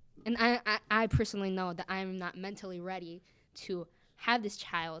 basically. And I personally know that I'm not mentally ready to have this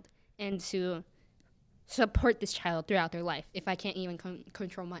child and to support this child throughout their life if I can't even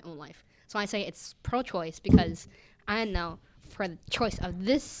control my own life. So I say it's pro-choice because I know for the choice of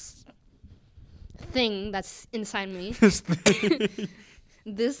this thing that's inside me,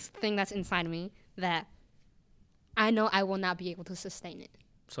 this thing that's inside me, that I know I will not be able to sustain it.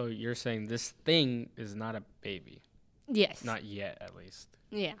 So you're saying this thing is not a baby? Yes. Not yet, at least.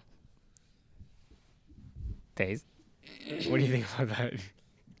 Yeah. Taste? What do you think about that?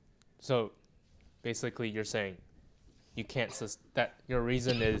 So, basically, you're saying you can't that your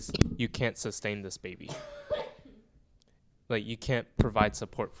reason is you can't sustain this baby. Like you can't provide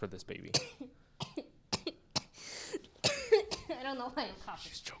support for this baby. I don't know why I'm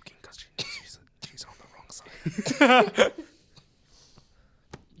coughing. She's joking because she's on the wrong side.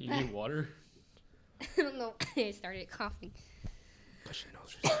 You need water? I don't know why I started coughing. Because she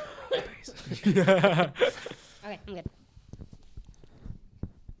knows she's on the wrong place. Okay, I'm good.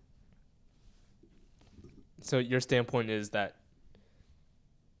 So your standpoint is that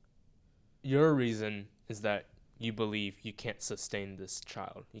your reason is that you believe you can't sustain this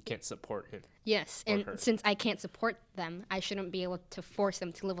child. You can't support him. Yes, Or and her. since I can't support them, I shouldn't be able to force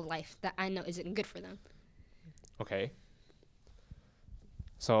them to live a life that I know isn't good for them. Okay.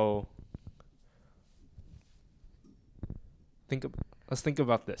 So let's think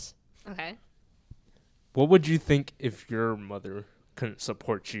about this. Okay. What would you think if your mother couldn't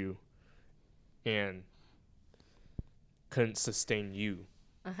support you and couldn't sustain you?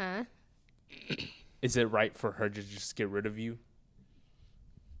 Uh-huh. is it right for her to just get rid of you?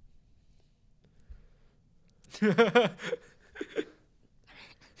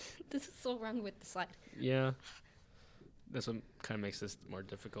 This is so wrong with the slide. Yeah. That's what kind of makes this more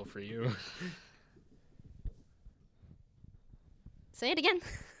difficult for you. Say it again.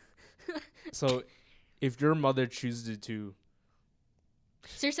 So, if your mother chooses to,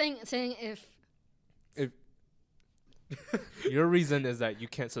 So you're saying if your reason is that you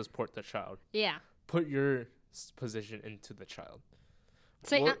can't support the child. yeah. Put your position into the child.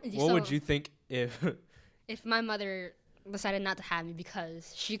 Say What would you think if if my mother decided not to have me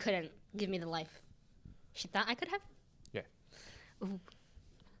because she couldn't give me the life she thought I could have? Yeah. Ooh.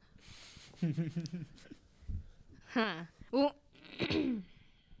 Huh. Well,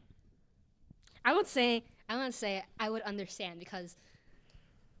 I would say I would understand because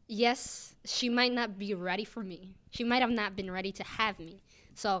yes, she might not be ready for me. She might have not been ready to have me.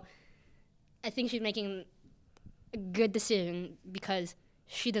 So I think she's making a good decision because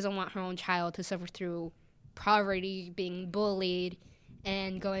she doesn't want her own child to suffer through poverty, being bullied,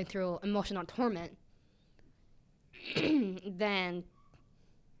 and going through emotional torment. And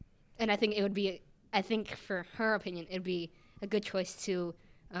I think it would be, I think for her opinion, it would be a good choice to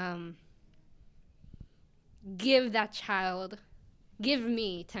give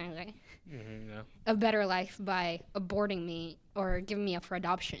me, technically, a better life by aborting me or giving me up for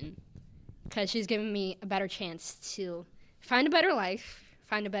adoption. Because she's giving me a better chance to find a better life,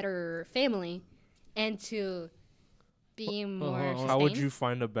 find a better family, and to be more sustained. how would you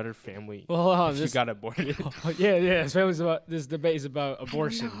find a better family Well, hold on. if you got aborted? Yeah. This debate is about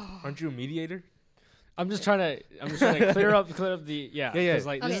abortion. Aren't you a mediator? I'm just trying to clear up the yeah. Yeah. 'Cause,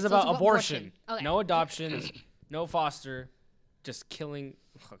 like, Okay, this is so about it's about abortion. Okay. No adoptions, no foster, just killing.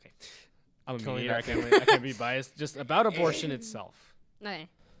 Okay, I'm a Killing mediator. that I can't be biased. Just about abortion itself. Okay.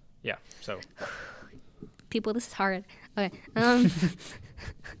 Yeah. So People, this is hard. Okay.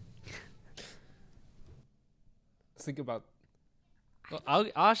 Think about well,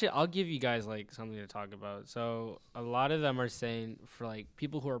 I'll give you guys like something to talk about. So a lot of them are saying for like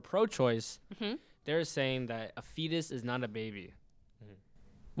people who are pro-choice, they're saying that a fetus is not a baby.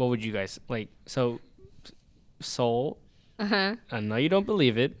 What would you guys like? So, Soul, I know you don't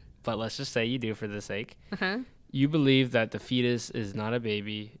believe it, but let's just say you do for the sake. You believe that the fetus is not a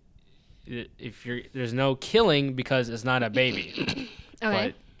baby. If there's no killing because it's not a baby. Okay.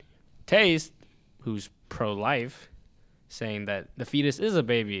 But Taste, who's pro-life, saying that the fetus is a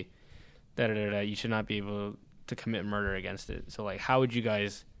baby, you should not be able to commit murder against it. So, like, how would you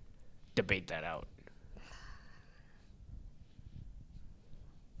guys debate that out?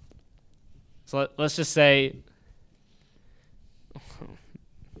 So let's just say,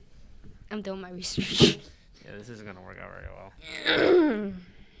 I'm doing my research. yeah, this isn't gonna work out very well.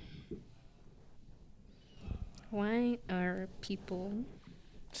 Why are people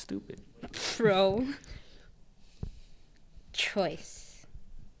Stupid. pro-choice?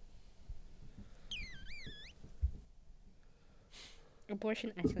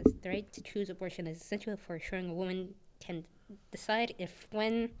 Abortion activists. The right to choose abortion is essential for ensuring a woman can decide if,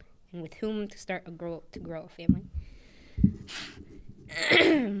 when, and with whom to grow a family.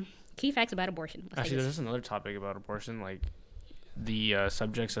 Key facts about abortion. Let's Actually, take there's another topic about abortion, like the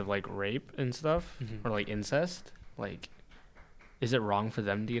subjects of like rape and stuff, or like incest. Like, is it wrong for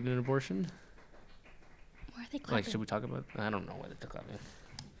them to get an abortion? Why are they Like, clapping? should we talk about? I don't know whether to clap.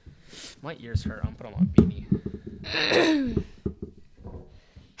 My ears hurt. I'm putting on my beanie.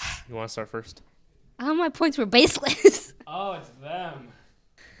 You want to start first? All my points were baseless. Oh, it's them.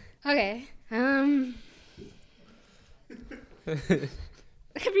 Okay.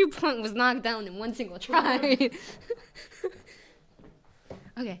 Every point was knocked down in one single try.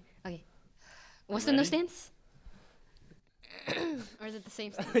 Okay. What's the no stance? Or is it the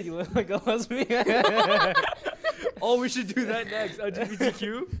same stance? You look like a lesbian. Oh, we should do that next.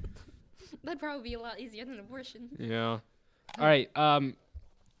 LGBTQ. That'd probably be a lot easier than abortion. Yeah. All right.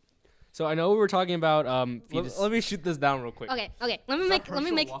 So I know we were talking about fetus. Let me shoot this down real quick. Okay. Let me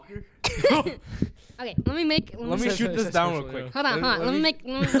make. Walker? Okay. Let me shoot this down real quick. Hold on.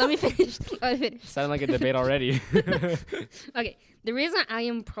 Let me finish. Sounded like a debate already. Okay. The reason I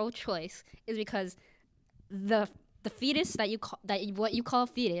am pro-choice is because the fetus what you call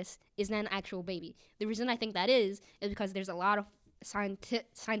fetus is not an actual baby. The reason I think that is because there's a lot of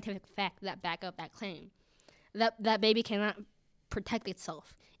scientific fact that back up that claim. That baby cannot protect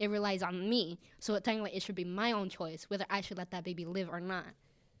itself. It relies on me. So technically it should be my own choice whether I should let that baby live or not.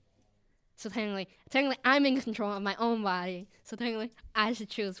 So technically, I'm in control of my own body. So technically, I should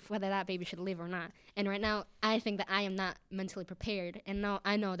choose whether that baby should live or not. And right now, I think that I am not mentally prepared, and now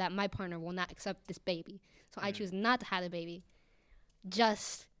I know that my partner will not accept this baby. So I choose not to have the baby,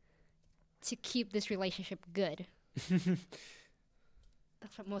 just to keep this relationship good.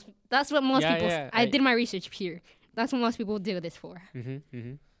 That's what most people. Yeah, I did my research here. That's what most people do this for.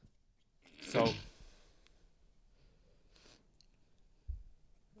 So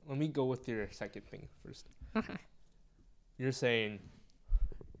let me go with your second thing first. You're saying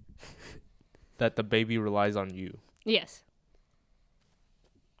that the baby relies on you Yes.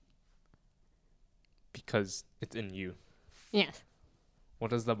 because it's in you. Yes.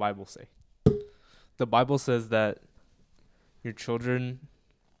 What does the Bible say? The Bible says that your children,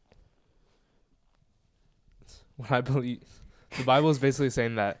 what I believe, the Bible is basically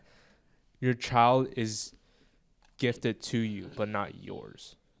saying that your child is gifted to you, but not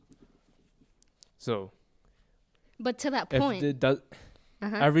yours. So, But to that if point, it does,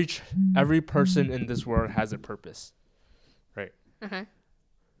 every person in this world has a purpose, right?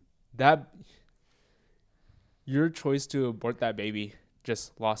 That your choice to abort that baby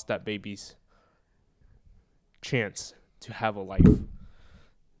just lost that baby's chance to have a life.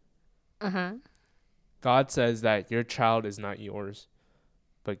 God says that your child is not yours,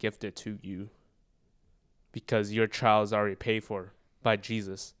 but gifted to you, because your child is already paid for by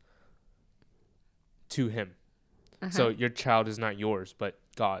Jesus to him. So your child is not yours, but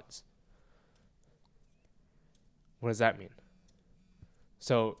God's. What does that mean?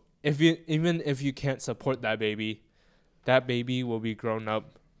 So even if you can't support that baby will be grown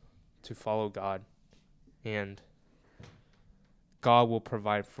up to follow God, and God will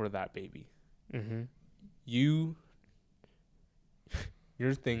provide for that baby. Your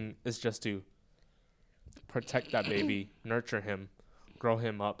thing is just to protect that baby, nurture him, grow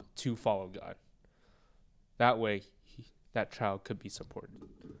him up to follow God. That way, that child could be supported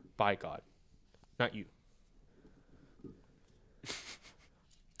by God, not you.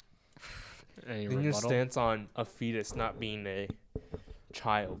 Any Then your rebuttal? stance on a fetus not being a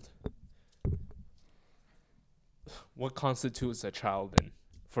child. What constitutes a child then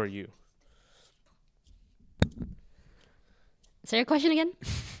for you? say your question again.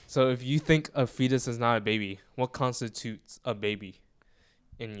 So if you think a fetus is not a baby, what constitutes a baby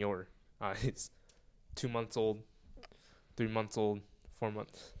in your eyes? 2 months old, 3 months old, 4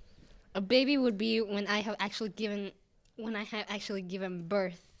 months. A baby would be when I have actually given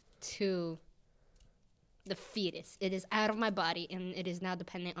birth to the fetus. It is out of my body and it is now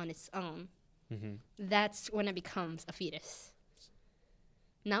dependent on its own. That's when it becomes a fetus.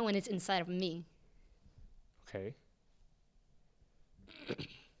 Not when it's inside of me. Okay.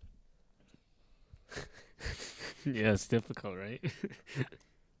 Yeah, it's difficult, right?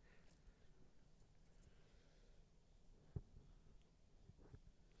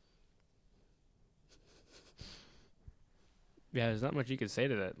 Yeah, there's not much you could say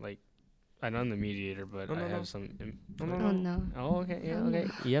to that. Like, I know I'm the mediator, but I have some. Oh no. Oh, okay, yeah, okay.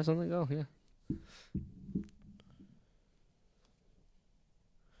 You have something to go, yeah.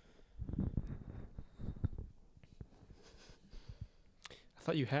 I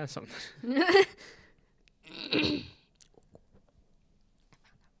thought you had something. I'm doing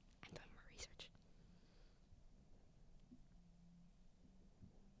more research.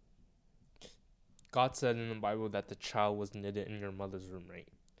 God said in the Bible that the child was knitted in your mother's womb, right?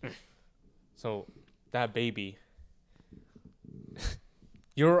 So that baby,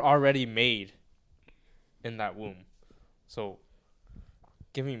 you're already made in that womb. So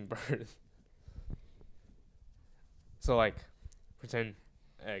giving birth. So like, pretend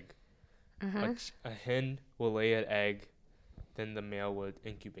egg. A hen will lay an egg, then the male would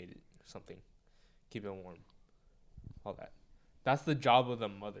incubate it or something, keep it warm. All that. That's the job of the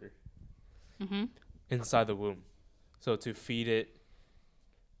mother. Inside the womb. So to feed it,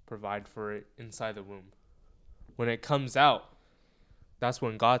 provide for it inside the womb. When it comes out, that's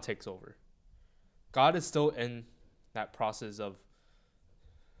when God takes over. God is still in that process of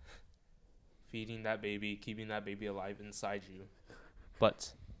feeding that baby, keeping that baby alive inside you.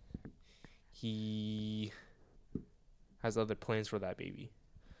 But he has other plans for that baby.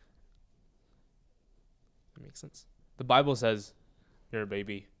 That makes sense. The Bible says you're a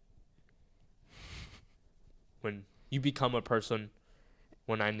baby. When you become a person,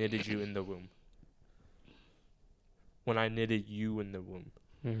 when I knitted you in the womb. When I knitted you in the womb.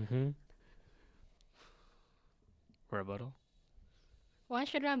 Rebuttal? Why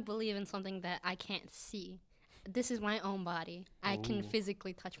should I believe in something that I can't see? This is my own body. I can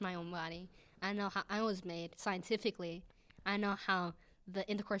physically touch my own body. I know how I was made scientifically. I know how the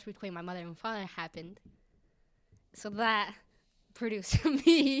intercourse between my mother and father happened. So that produced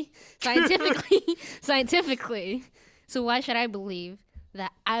me scientifically. So why should I believe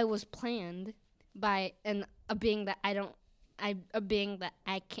that I was planned by a being that a being that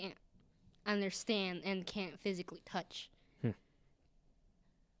I can't understand and can't physically touch?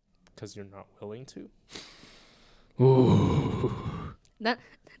 Because you're not willing to. Ooh. That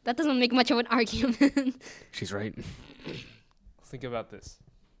doesn't make much of an argument. She's right. Think about this.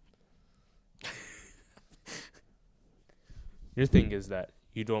 Your thing is that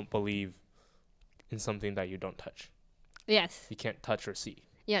you don't believe in something that you don't touch. Yes. You can't touch or see.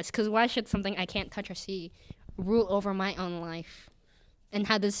 Yes, because why should something I can't touch or see rule over my own life and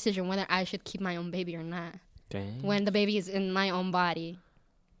have the decision whether I should keep my own baby or not? Dang. When the baby is in my own body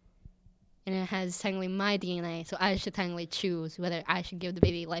and it has technically my DNA, so I should technically choose whether I should give the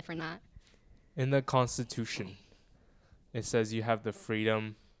baby life or not. In the Constitution, it says you have the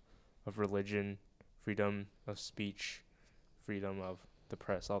freedom of religion, freedom of speech, freedom of the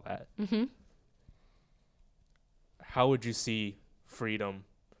press, all that. Mm-hmm. How would you see freedom?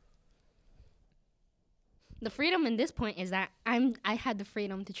 The freedom in this point is that I had the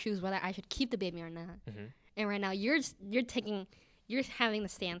freedom to choose whether I should keep the baby or not. Mm-hmm. And right now you're having the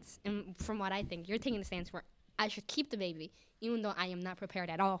stance, and from what I think, you're taking the stance where I should keep the baby, even though I am not prepared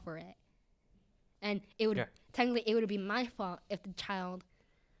at all for it. And it would technically it would be my fault if the child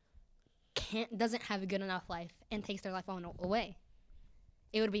doesn't have a good enough life and takes their life away.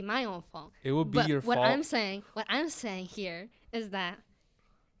 It would be my own fault. It would be your fault. What I'm saying here is that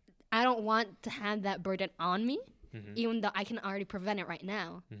I don't want to have that burden on me, even though I can already prevent it right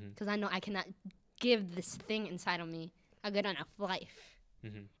now, because I know I cannot give this thing inside of me a good enough life,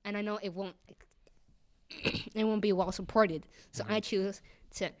 and I know it won't be well supported. So I choose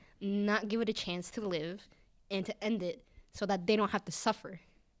to not give it a chance to live and to end it so that they don't have to suffer.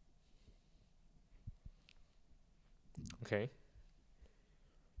 Okay.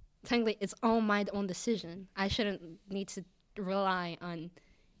 Technically, it's all my own decision. I shouldn't need to rely on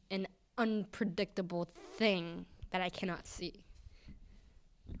an unpredictable thing that I cannot see.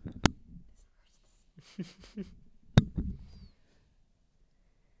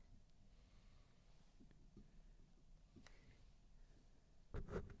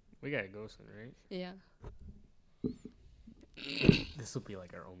 We gotta go soon, right? Yeah. This will be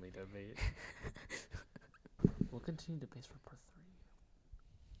like our only debate. We'll continue debates for part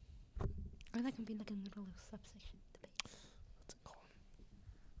 3. Or that can be like a middle of subsection debate. What's it called?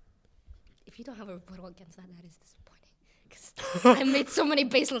 If you don't have a rebuttal against that, that is disappointing. Because I made so many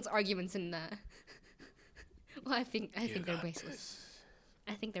baseless arguments in that. Well, I think they're baseless.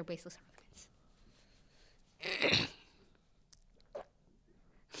 I think they're baseless arguments.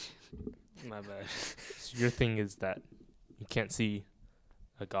 My bad. So your thing is that you can't see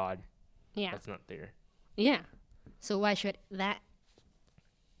a God Yeah. that's not there. Yeah. So why should that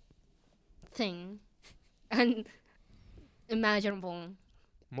thing, unimaginable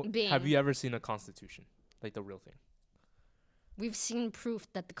being... Have you ever seen a constitution? Like the real thing? We've seen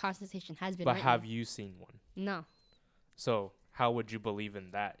proof that the Constitution has been But written. have you seen one? No. So how would you believe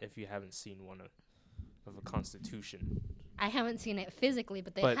in that if you haven't seen one of a constitution? I haven't seen it physically,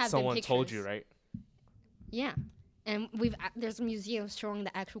 but But have someone been pictures. told you, right? Yeah. And there's museums showing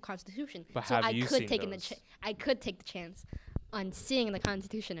the actual Constitution. But so have I you could seen take those? I could take the chance on seeing the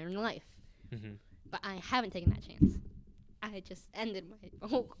Constitution in life. Mm-hmm. But I haven't taken that chance. I just ended my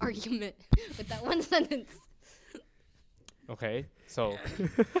whole argument with that one sentence. Okay, so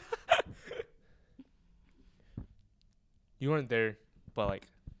you weren't there, but like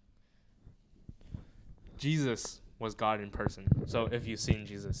Jesus was God in person. So if you've seen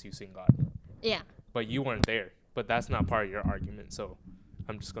Jesus, you've seen God. Yeah. But you weren't there. But that's not part of your argument. So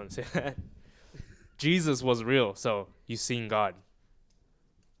I'm just going to say that. Jesus was real. So you've seen God.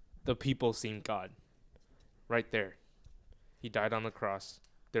 The people seen God. Right there. He died on the cross.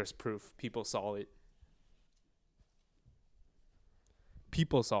 There's proof. People saw it.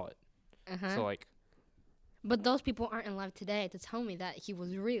 People saw it. Uh-huh. So like. But those people aren't alive today to tell me that he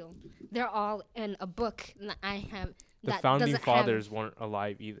was real. They're all in a book that I have. The founding fathers weren't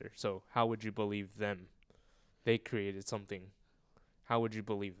alive either. So how would you believe them? They created something. How would you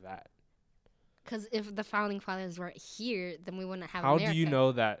believe that? Because if the founding fathers weren't here, then we wouldn't have How America. do you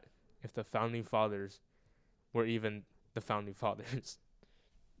know that if the founding fathers were even the founding fathers?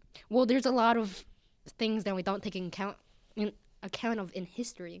 Well, there's a lot of things that we don't take account of in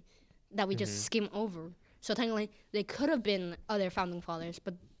history that we just skim over. So technically, they could have been other founding fathers,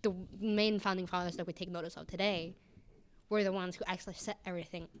 but the main founding fathers that we take notice of today were the ones who actually set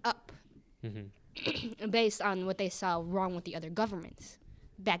everything up. Mm-hmm. based on what they saw wrong with the other governments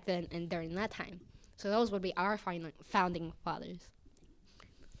back then and during that time. So those would be our founding fathers.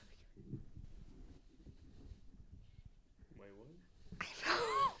 Wait,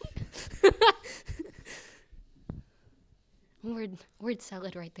 what? Word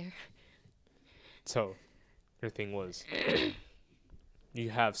salad right there. So, your thing was, you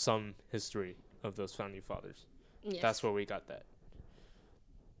have some history of those founding fathers. Yes. That's where we got that.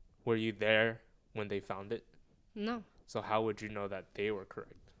 Were you there when they found it? No. So how would you know that they were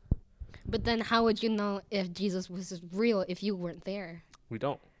correct? But then how would you know if Jesus was real if you weren't there? We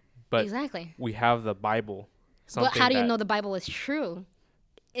don't. But exactly. we have the Bible. But how do you know the Bible is true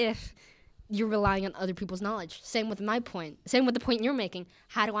if you're relying on other people's knowledge? Same with my point. Same with the point you're making.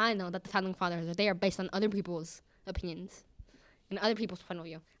 How do I know that the founding fathers are there based on other people's opinions and other people's point of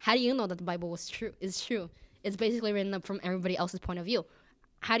view? How do you know that the Bible is true? It's basically written up from everybody else's point of view.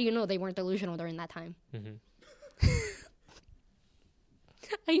 How do you know they weren't delusional during that time? Mm-hmm.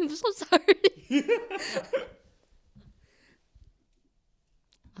 I am so sorry.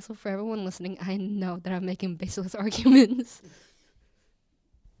 Also, for everyone listening, I know that I'm making baseless arguments.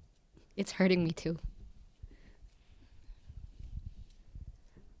 It's hurting me too.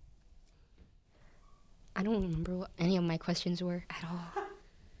 I don't remember what any of my questions were at all.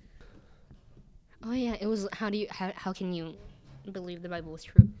 Oh yeah, it was how can you believe the Bible is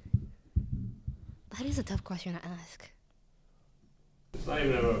true? That is a tough question to ask. It's not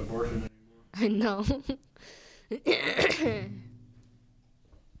even about abortion anymore. I know.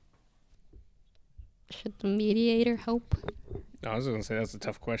 Should the mediator help? No, I was gonna say that's a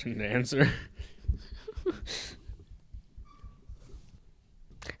tough question to answer.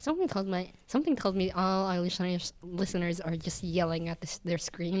 Something told me all our listeners are just yelling at their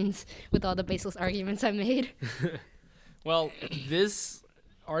screens with all the baseless arguments I made. Well, this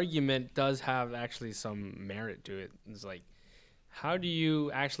argument does have actually some merit to it. It's like, how do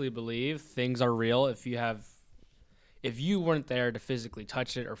you actually believe things are real if you weren't there to physically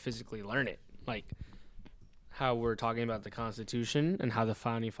touch it or physically learn it? Like how we're talking about the Constitution and how the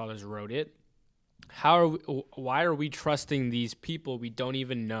founding fathers wrote it. Why are we trusting these people we don't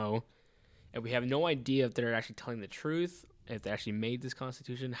even know, and we have no idea if they're actually telling the truth, if they actually made this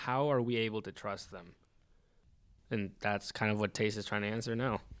Constitution? How are we able to trust them? And that's kind of what Taste is trying to answer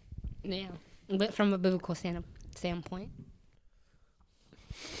now. Yeah, but from a biblical standpoint.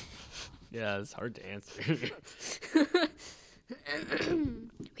 Yeah, it's hard to answer.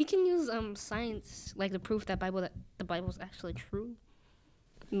 We can use science, like the proof that the Bible's actually true.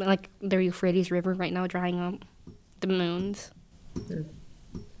 Like the Euphrates River right now drying up, the moons.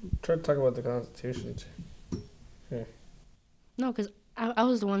 Try to talk about the Constitution. No, because I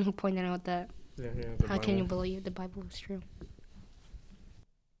was the one who pointed out that. How can you believe the Bible is true?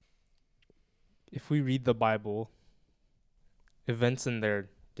 If we read the Bible, events in there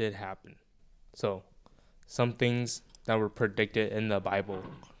did happen. So, some things that were predicted in the Bible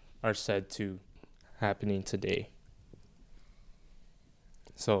are said to happening today.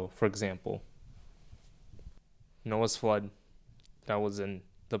 So, for example, Noah's flood, that was in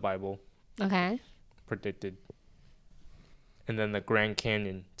the Bible. Okay. Predicted. And then the Grand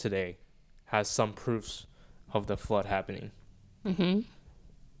Canyon today has some proofs of the flood happening. Mm-hmm.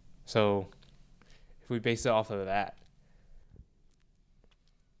 So, if we base it off of that,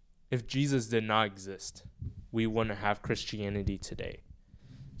 if Jesus did not exist, we wouldn't have Christianity today.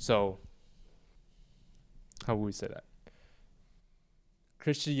 So, how would we say that?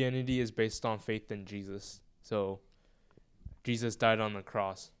 Christianity is based on faith in Jesus. So, Jesus died on the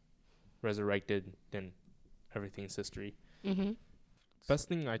cross, resurrected, then everything's history. Mm-hmm. Best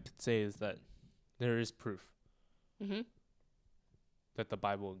thing I could say is that there is proof that the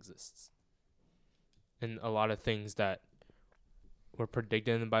Bible exists. And a lot of things that were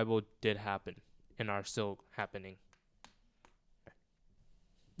predicted in the Bible did happen and are still happening.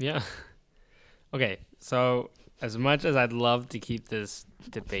 Yeah. Okay, so as much as I'd love to keep this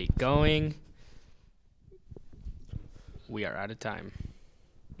debate going, we are out of time.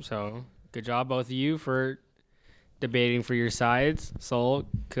 So, good job, both of you, for debating for your sides. Sol,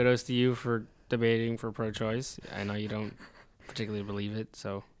 kudos to you for debating for pro-choice. I know you don't particularly believe it,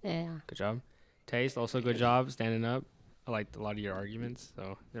 so Yeah. good job. Taste, also good job standing up. I liked a lot of your arguments,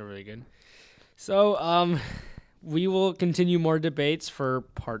 so they're really good. So, we will continue more debates for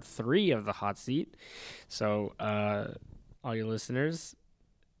part 3 of the hot seat. So, all your listeners,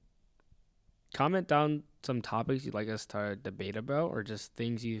 comment down some topics you'd like us to debate about, or just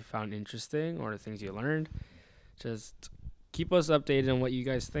things you found interesting or things you learned. Just keep us updated on what you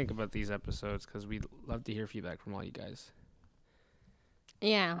guys think about these episodes, because we'd love to hear feedback from all you guys.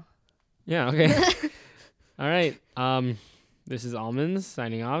 Yeah. Yeah. Okay. All right. This is Almonds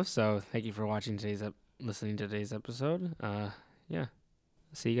signing off. So thank you for watching listening to today's episode. Yeah.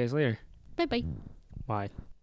 See you guys later. Bye bye. Bye.